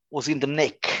was in the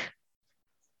neck,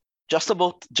 just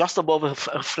above her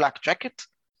flak jacket,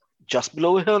 just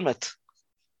below her helmet.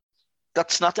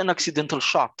 That's not an accidental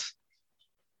shot.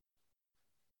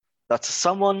 That's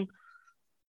someone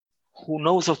who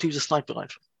knows how to use a sniper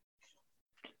rifle.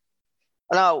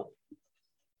 Now,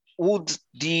 would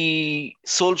the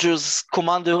soldier's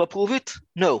commander approve it?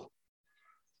 No.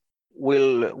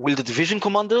 Will the division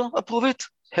commander approve it?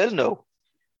 Hell no.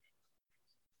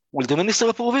 Will the minister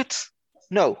approve it?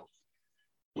 No.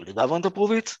 Will the government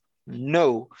approve it?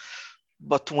 No.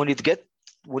 But when it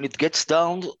gets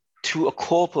down to a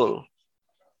corporal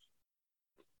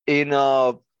in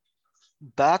a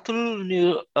battle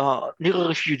near a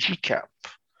refugee camp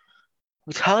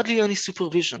with hardly any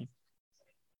supervision,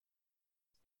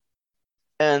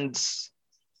 and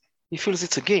he feels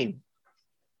it's a game.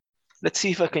 Let's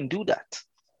see if I can do that.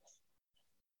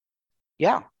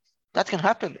 Yeah, that can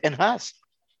happen and has.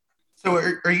 So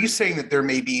are you saying that there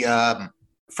may be,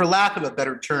 for lack of a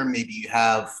better term, maybe you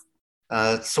have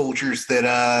soldiers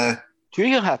that...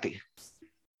 Trigger happy.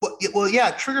 Well, yeah,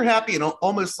 trigger happy and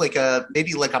almost like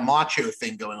maybe like a macho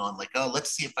thing going on. Like, let's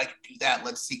see if I can do that.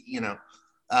 Let's see,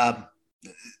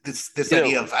 this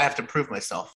idea of I have to prove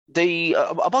myself. They,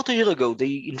 about a year ago,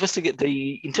 they interviewed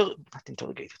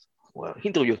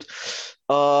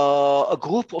a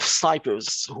group of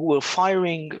snipers who were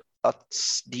firing at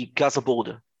the Gaza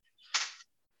border.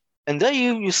 And they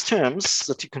use terms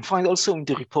that you can find also in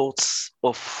the reports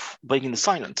of Breaking the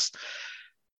Silence.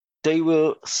 They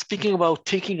were speaking about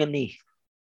taking a knee.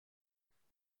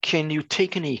 Can you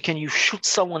take a knee? Can you shoot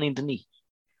someone in the knee?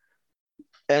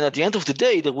 And at the end of the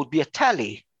day, there would be a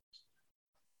tally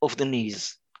of the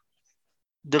knees.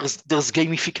 There's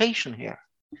gamification here.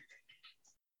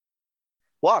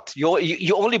 What?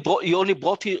 You only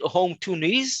brought home 2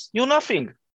 knees? You're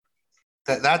nothing.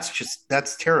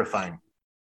 That's terrifying.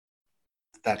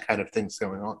 That kind of thing's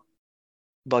going on.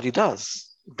 But it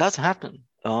does. It does happen.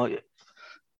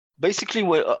 Basically,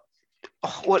 well,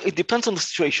 it depends on the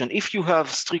situation. If you have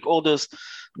strict orders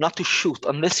not to shoot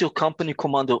unless your company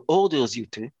commander orders you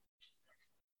to,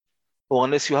 or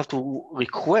unless you have to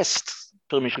request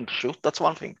permission to shoot, that's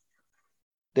one thing.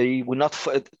 They will not.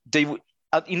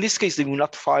 In this case, they will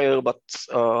not fire, but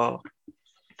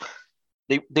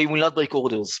they will not break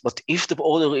orders. But if the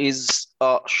order is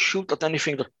shoot at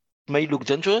anything that may look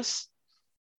dangerous,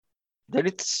 then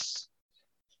it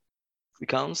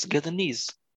becomes get the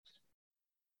knees.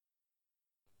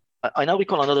 I now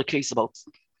recall another case about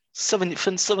 7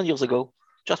 years ago,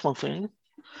 just one thing.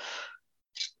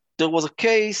 There was a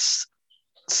case,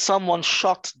 someone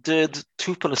shot dead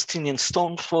 2 Palestinian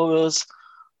stone throwers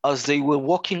as they were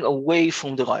walking away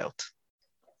from the riot.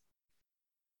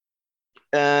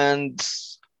 And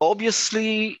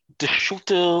obviously the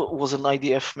shooter was an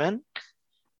IDF man.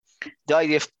 The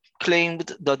IDF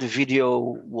claimed that the video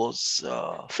was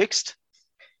fixed,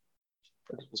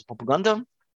 that it was propaganda.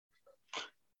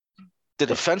 The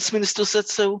defense minister said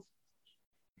so.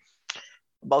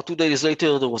 About 2 days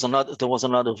later, there was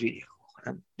another video,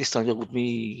 and this time there would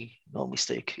be no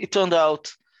mistake. It turned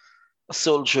out a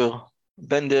soldier,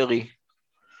 Ben Derry,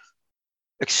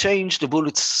 exchanged the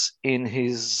bullets in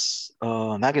his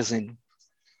magazine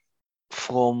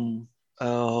from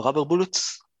rubber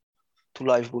bullets to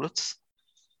live bullets.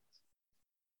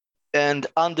 And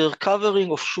under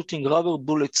covering of shooting rubber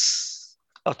bullets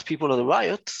at people at the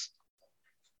riot,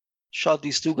 shot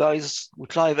these two guys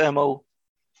with live ammo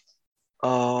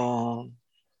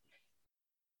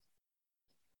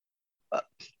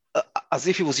as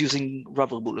if he was using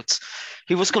rubber bullets.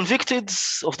 He was convicted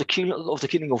of the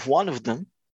killing of one of them.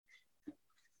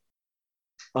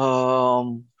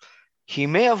 He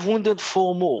may have wounded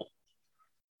 4 more.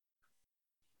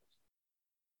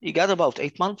 He got about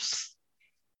 8 months.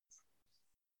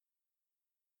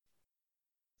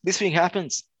 This thing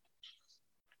happens.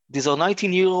 These are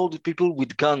 19-year-old people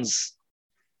with guns,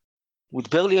 with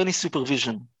barely any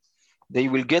supervision. They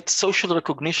will get social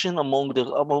recognition among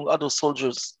other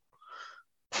soldiers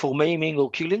for maiming or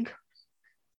killing,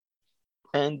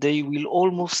 and they will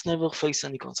almost never face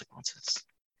any consequences.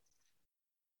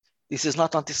 This is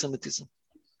not anti-Semitism.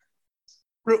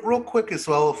 Real quick as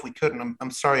well, if we could, and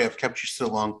I'm sorry I've kept you so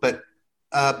long, but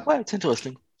well, it's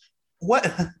interesting.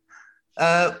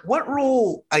 What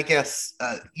role, I guess,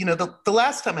 the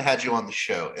last time I had you on the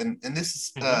show, and this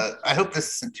is, I hope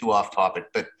this isn't too off topic,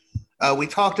 but we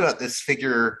talked about this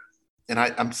figure, and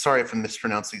I'm sorry if I'm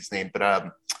mispronouncing his name, but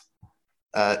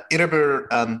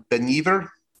Itamar Ben-Gvir,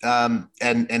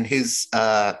 and his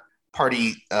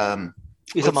party.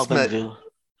 Itamar Ben-Gvir.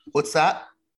 What's that?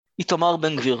 Itamar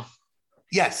Ben-Gvir.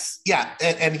 Yes, yeah,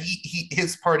 and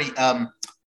his party. I'm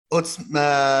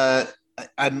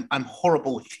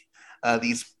horrible with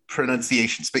these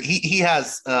pronunciations, but he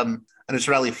has an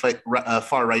Israeli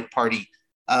far right party.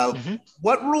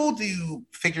 What role do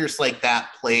figures like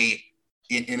that play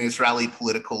in Israeli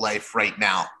political life right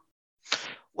now?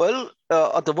 Well,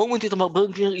 at the moment, Itamar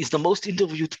Ben-Gvir is the most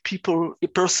interviewed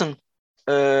person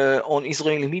on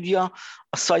Israeli media,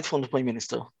 aside from the Prime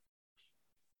Minister.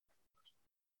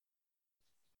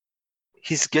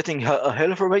 He's getting a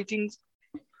hell of a rating,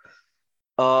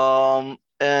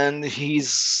 and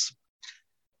he's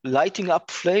lighting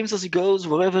up flames as he goes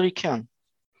wherever he can.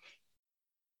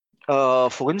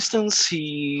 For instance,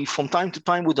 he from time to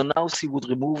time would announce he would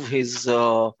remove his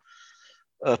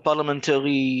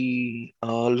parliamentary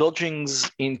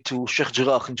lodgings into Sheikh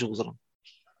Jarrah in Jerusalem.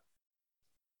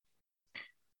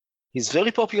 He's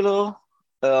very popular,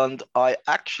 and I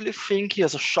actually think he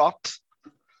has a shot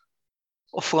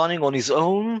of running on his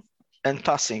own and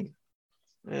passing.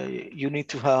 You need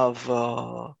to have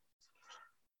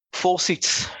 4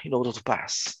 seats in order to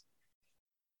pass.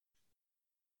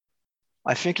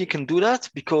 I think he can do that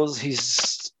because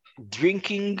he's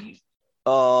drinking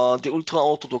the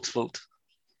ultra-Orthodox vote.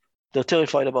 They're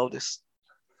terrified about this.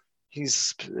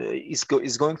 He's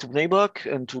going to Bnei Brak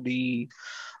and to the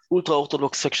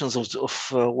ultra-Orthodox sections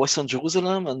of Western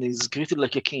Jerusalem, and he's greeted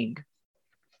like a king.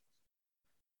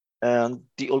 And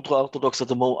the ultra-Orthodox are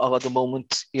at the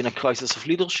moment in a crisis of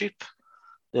leadership,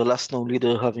 their last known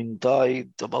leader having died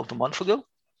about a month ago.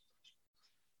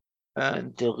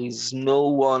 And there is no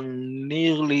one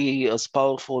nearly as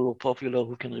powerful or popular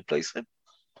who can replace him.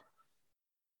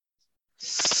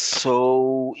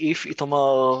 So if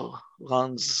Itamar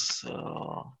runs,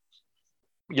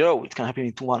 it can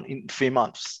happen in 3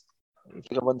 months. If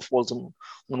the government falls on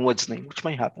Wednesday, which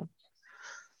may happen.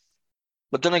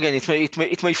 But then again,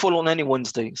 it may fall on any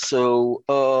Wednesday. So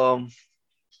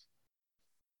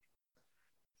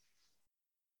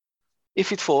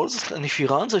if it falls and if he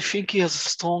runs, I think he has a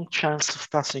strong chance of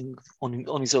passing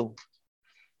on his own.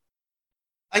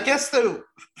 I guess though,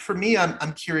 for me,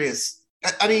 I'm curious.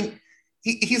 I mean,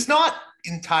 he's not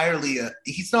entirely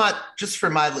he's not, just for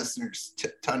my listeners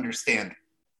to understand,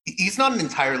 he's not an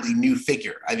entirely new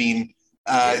figure. I mean,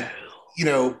 I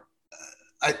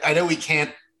know we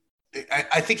can't.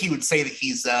 I think he would say that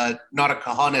he's not a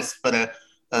Kahanist, but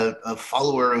a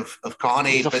follower of Kahane.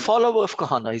 He's a follower of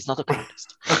Kahane. He's not a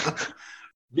Kahanist.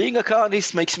 Being a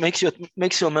Kahanist makes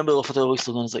you a member of a terrorist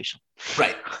organization.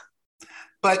 Right.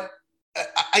 But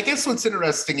I guess what's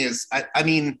interesting is, I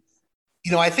mean,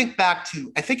 I think back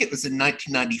to, I think it was in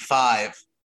 1995,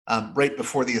 right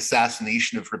before the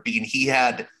assassination of Rabin. He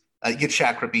had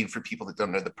Yitzhak Rabin, for people that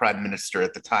don't know, the prime minister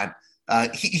at the time.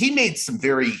 He made some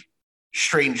very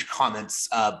strange comments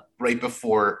right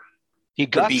before he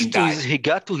got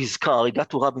to his car. He got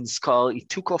to Rabin's car. He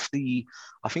took off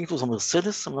I think it was a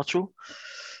Mercedes, I'm not sure.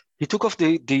 He took off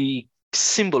the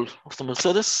symbol of the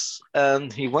Mercedes,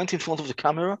 and he went in front of the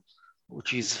camera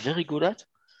which he's very good at.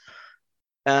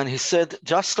 And he said,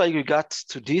 just like we got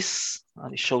to this,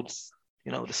 and he showed,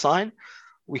 the sign,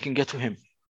 we can get to him.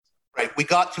 Right. We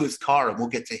got to his car and we'll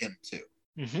get to him too,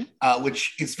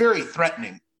 which is very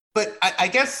threatening. But I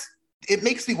guess it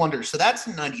makes me wonder. So that's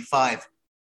in 95.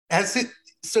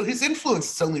 So his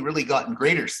influence has only really gotten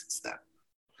greater since then.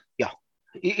 Yeah.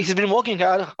 He's been working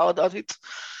hard at it.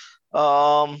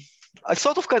 I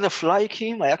sort of kind of like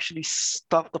him. I actually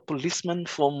stopped a policeman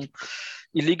from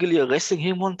illegally arresting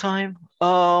him one time.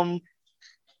 And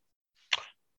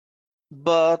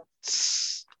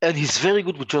he's very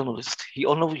good with journalists. He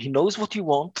knows what you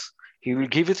want. He will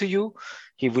give it to you.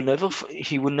 He will never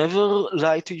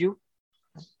lie to you.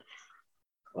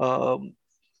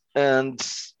 And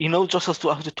he knows just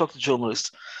how to talk to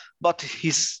journalists. But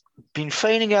he's been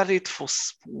failing at it for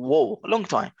a long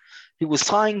time. He was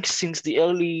trying since the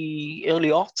early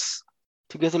aughts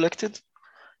to get elected.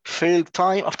 Failed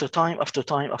time after time after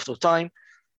time after time.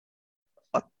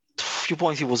 At a few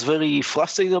points he was very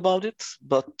frustrated about it,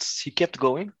 but he kept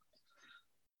going.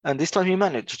 And this time he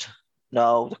managed.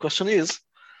 Now the question is,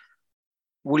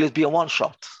 will it be a one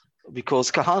shot?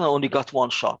 Because Kahana only got one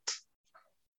shot.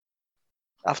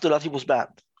 After that he was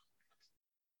banned.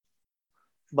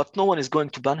 But no one is going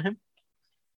to ban him.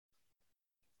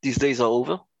 These days are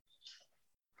over.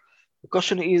 The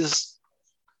question is,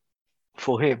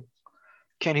 for him,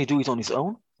 can he do it on his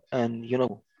own? And,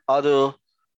 other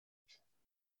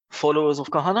followers of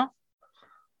Kahana?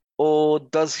 Or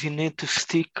does he need to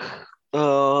stick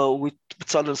with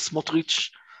Bezalel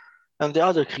Smotrich and the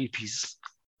other creepies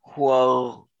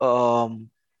who are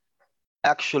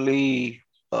actually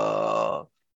a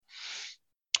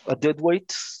dead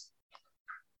weight,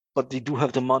 but they do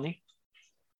have the money?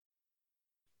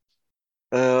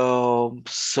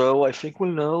 So I think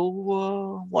we'll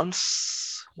know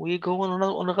once we go on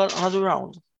another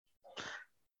round.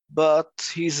 But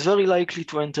he's very likely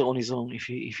to enter on his own if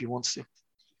he wants to.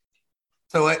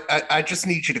 So I just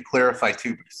need you to clarify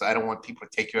too, because I don't want people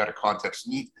to take you out of context.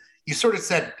 You sort of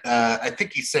said, I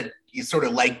think you said you sort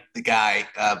of like the guy,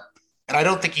 and I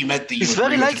don't think you meant that you He's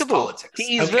agree very with his likable. politics.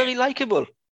 He is very likable.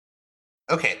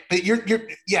 Okay, but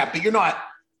you're not.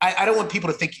 I don't want people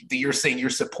to think that you're saying you're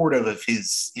supportive of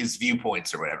his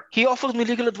viewpoints or whatever. He offered me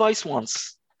legal advice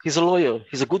once. He's a lawyer.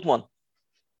 He's a good one.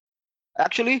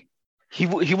 Actually, he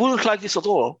wouldn't like this at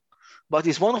all, but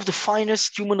he's one of the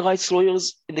finest human rights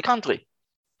lawyers in the country.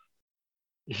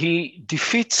 He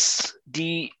defeats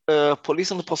the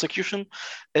police and the prosecution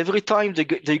every time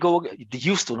they go. They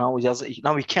used to, now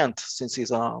he can't since he's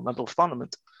a member of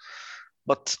parliament.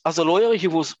 But as a lawyer, he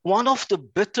was one of the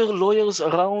better lawyers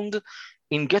around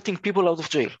in getting people out of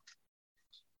jail.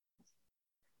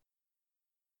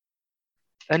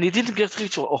 And he didn't get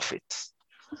rich off it.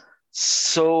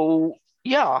 So,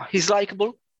 yeah, he's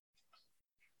likable.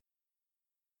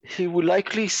 He will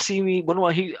likely see me,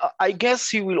 I guess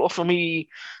he will offer me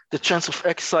the chance of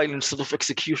exile instead of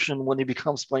execution when he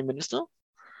becomes prime minister.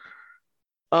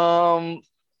 But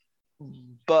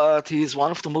he's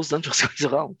one of the most dangerous guys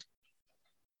around.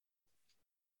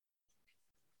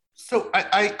 So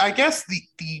I guess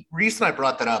the reason I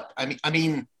brought that up, I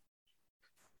mean,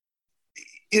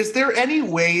 is there any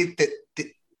way that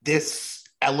this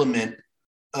element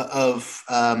of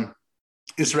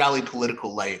Israeli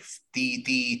political life,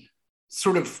 the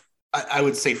sort of, I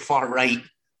would say, far right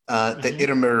that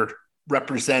Itamar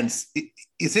represents,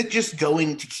 is it just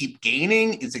going to keep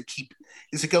gaining? Is it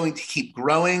going to keep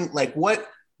growing? Like what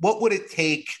would it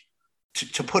take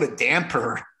to put a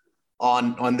damper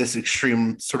on this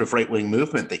extreme sort of right-wing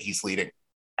movement that he's leading?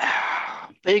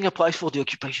 Paying a price for the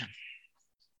occupation.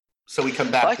 So we come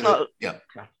back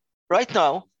Right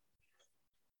now,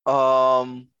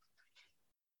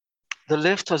 the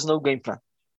left has no game plan.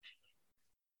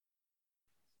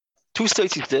 2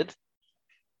 states is dead.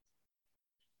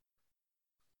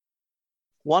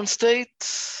 1 state,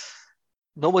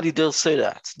 nobody dares say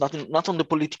that. Not on the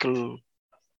political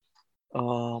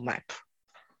map.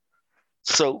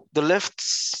 So the left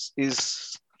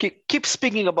keep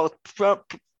speaking about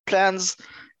plans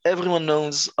everyone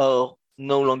knows are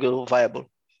no longer viable.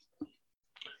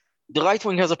 The right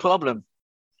wing has a problem.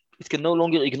 It can no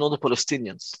longer ignore the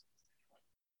Palestinians.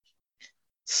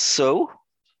 So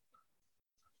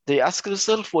they ask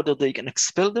themselves whether they can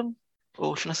expel them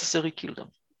or, if necessary, kill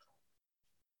them.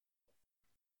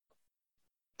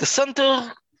 The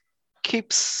center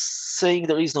keeps saying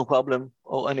there is no problem,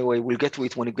 or anyway, we'll get to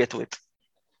it when we get to it.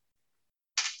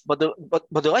 But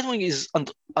the right wing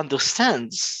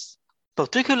understands,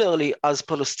 particularly as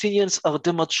Palestinians are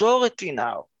the majority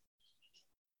now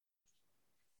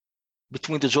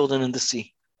between the Jordan and the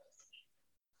sea.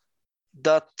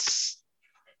 that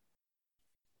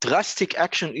drastic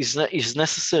action is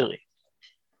necessary.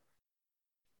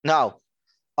 Now,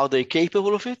 are they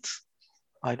capable of it?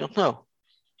 I don't know.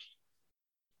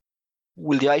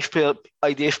 Will the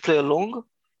IDF play along?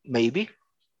 Maybe.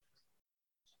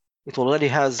 It already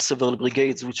has several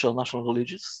brigades which are national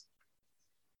religious.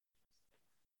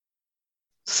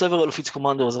 Several of its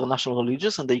commanders are national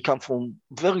religious, and they come from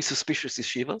very suspicious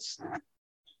yeshivas.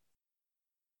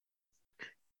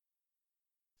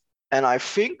 And I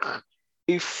think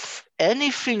if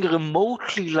anything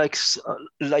remotely like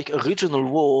a regional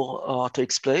war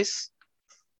takes place,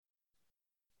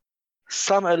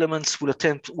 some elements will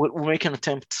make an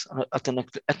attempt at an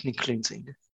ethnic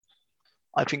cleansing.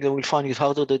 I think they will find it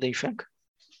harder than they think.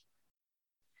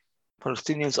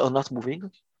 Palestinians are not moving.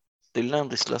 They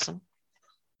learned this lesson.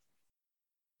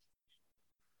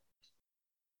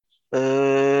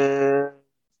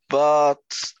 But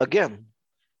again,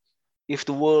 if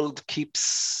the world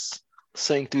keeps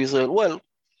saying to Israel, well,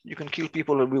 you can kill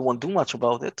people and we won't do much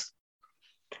about it,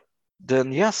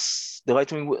 then yes, the right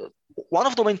wing, one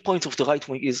of the main points of the right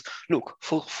wing is, look,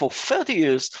 for 30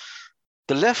 years,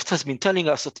 the left has been telling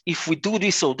us that if we do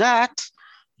this or that,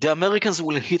 the Americans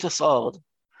will hit us hard.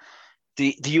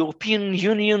 The European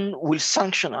Union will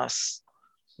sanction us.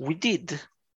 We did,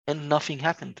 and nothing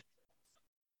happened.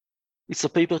 It's a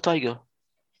paper tiger.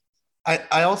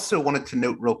 I also wanted to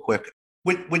note real quick,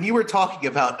 when you were talking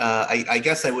about, I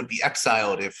guess I would be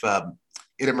exiled if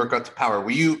Itamar got to power.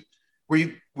 Were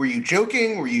you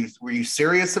joking? Were you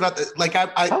serious about that? Like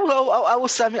I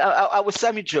was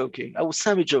semi joking.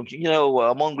 You know,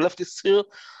 among leftists here,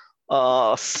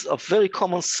 a very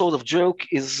common sort of joke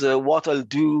is what I'll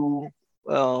do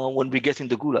when we get in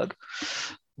the gulag.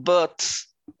 But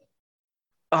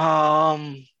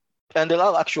and there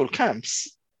are actual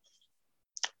camps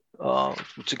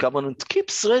which the government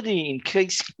keeps ready in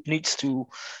case it needs to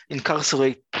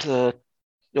incarcerate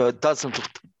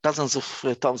dozens of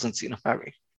thousands in a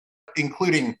hurry,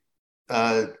 including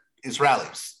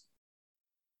Israelis.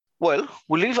 Well,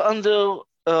 we live under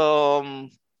the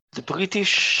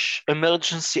British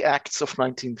Emergency Acts of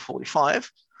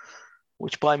 1945,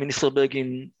 which Prime Minister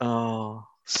Begin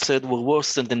said were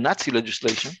worse than the Nazi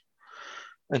legislation,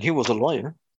 and he was a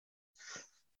lawyer,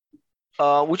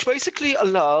 which basically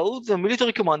allowed the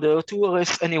military commander to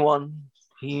arrest anyone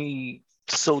he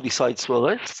so decides to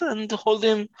arrest and hold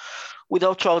him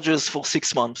without charges for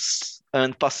 6 months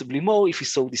and possibly more if he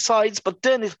so decides, but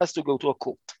then it has to go to a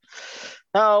court.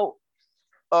 Now,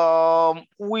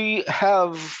 we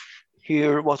have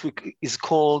here what is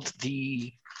called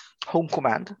the Home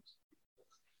Command.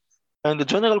 And the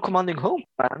General Commanding Home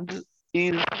Command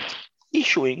is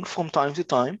issuing from time to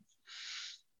time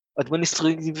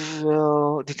administrative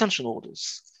detention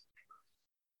orders.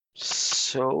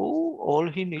 So all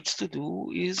he needs to do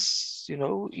is, you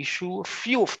know, issue a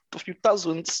few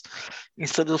thousands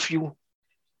instead of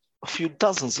a few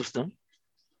dozens of them.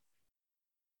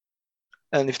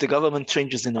 And if the government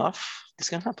changes enough, this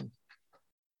can happen.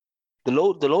 The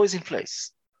law is in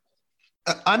place.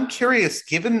 I'm curious,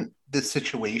 given the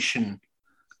situation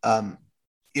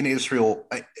in Israel,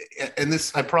 and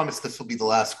this, I promise this will be the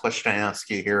last question I ask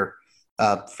you here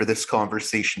for this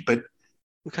conversation, but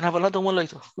we can have another one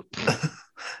later.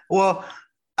 Well,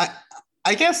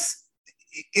 I guess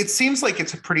it seems like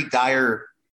it's a pretty dire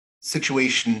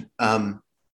situation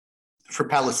for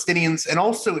Palestinians, and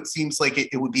also it seems like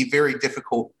it would be very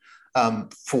difficult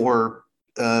for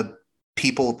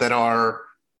people that are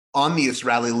on the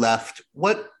Israeli left.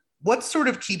 What sort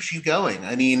of keeps you going?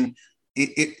 I mean,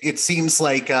 it seems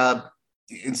like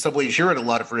in some ways you're at a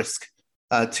lot of risk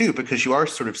too, because you are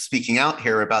sort of speaking out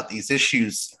here about these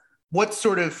issues. What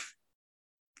sort of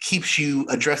keeps you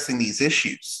addressing these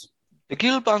issues? The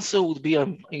guilt answer would be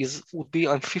I'm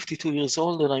 52 years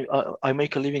old and I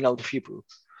make a living out of Hebrew.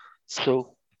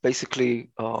 So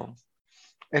basically,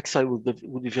 exile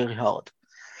would be very hard.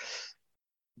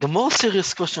 The more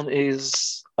serious question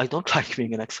is, I don't like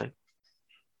being in exile.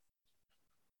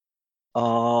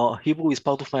 Hebrew is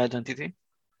part of my identity,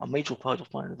 a major part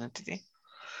of my identity,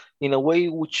 in a way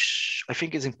which I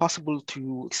think is impossible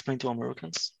to explain to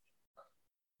Americans.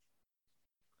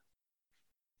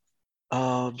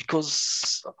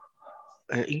 Because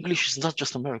English is not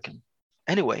just American.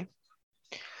 Anyway,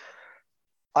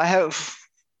 I have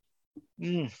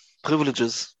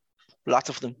privileges, lots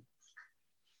of them.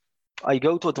 I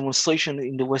go to a demonstration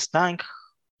in the West Bank.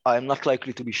 I am not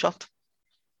likely to be shot.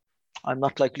 I'm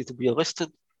not likely to be arrested.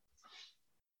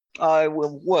 I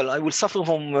will suffer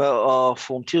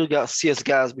from tear gas, CS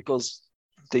gas, because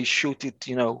they shoot it,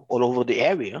 all over the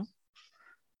area.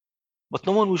 But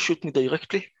no one will shoot me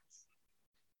directly.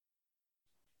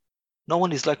 No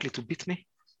one is likely to beat me.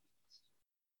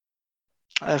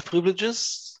 I have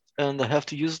privileges and I have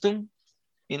to use them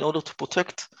in order to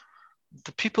protect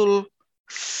the people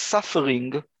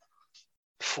suffering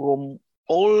from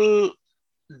all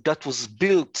that was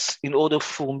built in order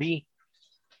for me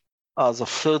as a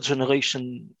third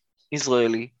generation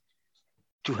Israeli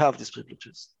to have these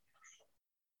privileges.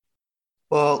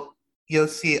 Well,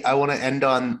 Yossi, I want to end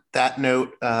on that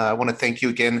note. I want to thank you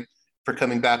again for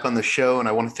coming back on the show, and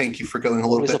I want to thank you for going a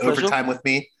little bit over time with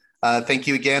me. Thank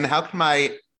you again. How can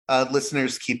my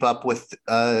listeners keep up with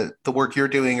the work you're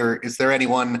doing, or is there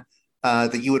anyone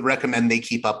that you would recommend they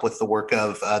keep up with the work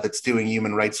of that's doing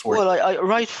human rights work? Well, I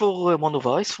write for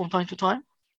Mondovais from time to time.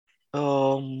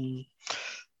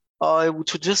 I would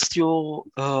suggest your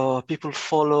people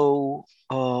follow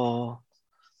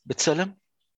B'Tselem,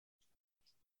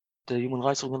 the human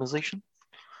rights organization,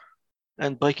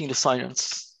 and Breaking the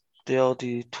Silence. They are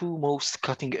the two most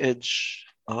cutting-edge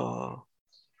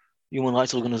human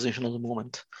rights organizations at the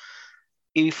moment.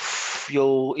 If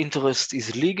your interest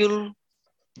is legal,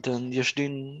 then Yesh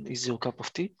Din is your cup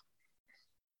of tea.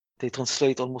 They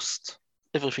translate almost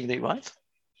everything they write.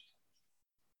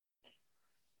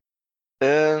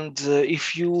 And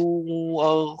if you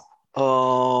are,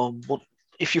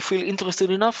 if you feel interested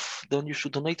enough, then you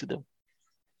should donate to them.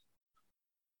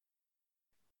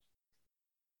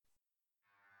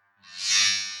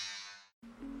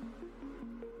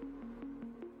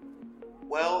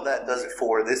 Well, that does it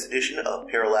for this edition of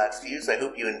Parallax Views. I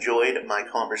hope you enjoyed my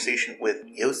conversation with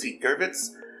Yossi Gervitz.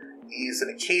 He's an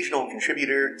occasional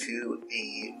contributor to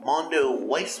the Mondo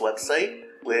Weiss website,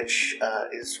 which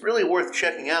is really worth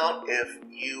checking out if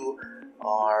you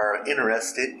are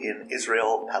interested in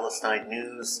Israel-Palestine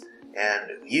news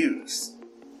and views.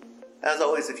 As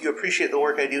always, if you appreciate the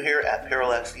work I do here at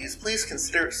Parallax Views, please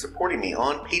consider supporting me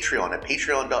on Patreon at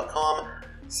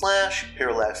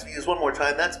patreon.com/parallaxviews. One more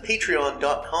time, that's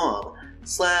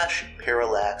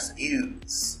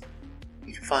patreon.com/parallaxviews.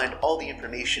 You can find all the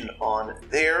information on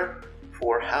there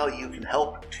for how you can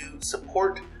help to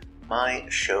support my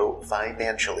show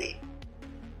financially.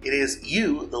 It is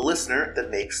you, the listener, that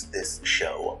makes this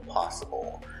show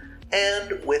possible.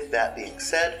 And with that being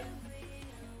said,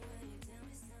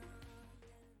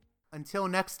 until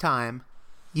next time,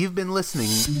 you've been listening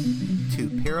to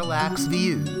Parallax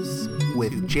Views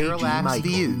with Parallax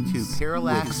Views to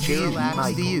Parallax Views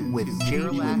with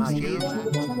Parallax Views.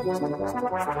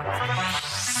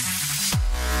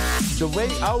 The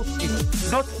way out is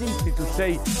not simply to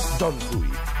say, don't do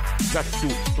it, just to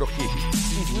prohibit.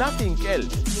 It's nothing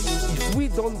else. If we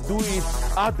don't do it,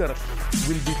 others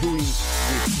will be doing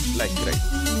it like crazy.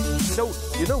 So,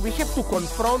 we have to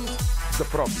confront the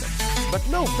problem. But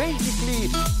no, basically,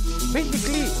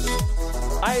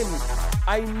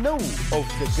 I know of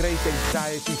the great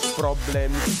anxieties,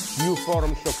 problems, new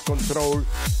forms of control,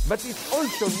 but it's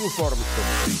also new forms of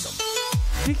freedom.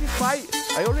 This is why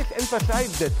I always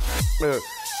emphasize that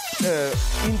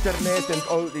internet and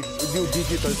all this new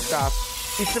digital stuff,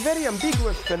 it's a very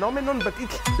ambiguous phenomenon, but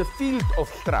it's the field of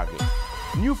struggle.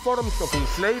 New forms of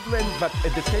enslavement, but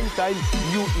at the same time,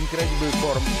 new incredible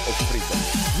forms of freedom.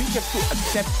 We have to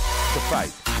accept the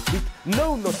fight with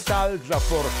no nostalgia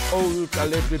for old,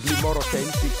 allegedly more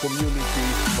authentic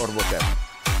communities or whatever.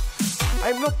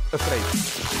 I'm not afraid.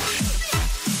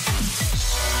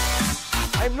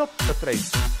 I'm not afraid.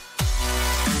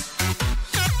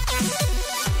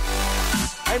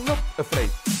 I'm not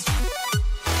afraid.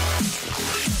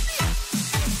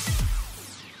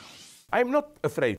 I'm not afraid.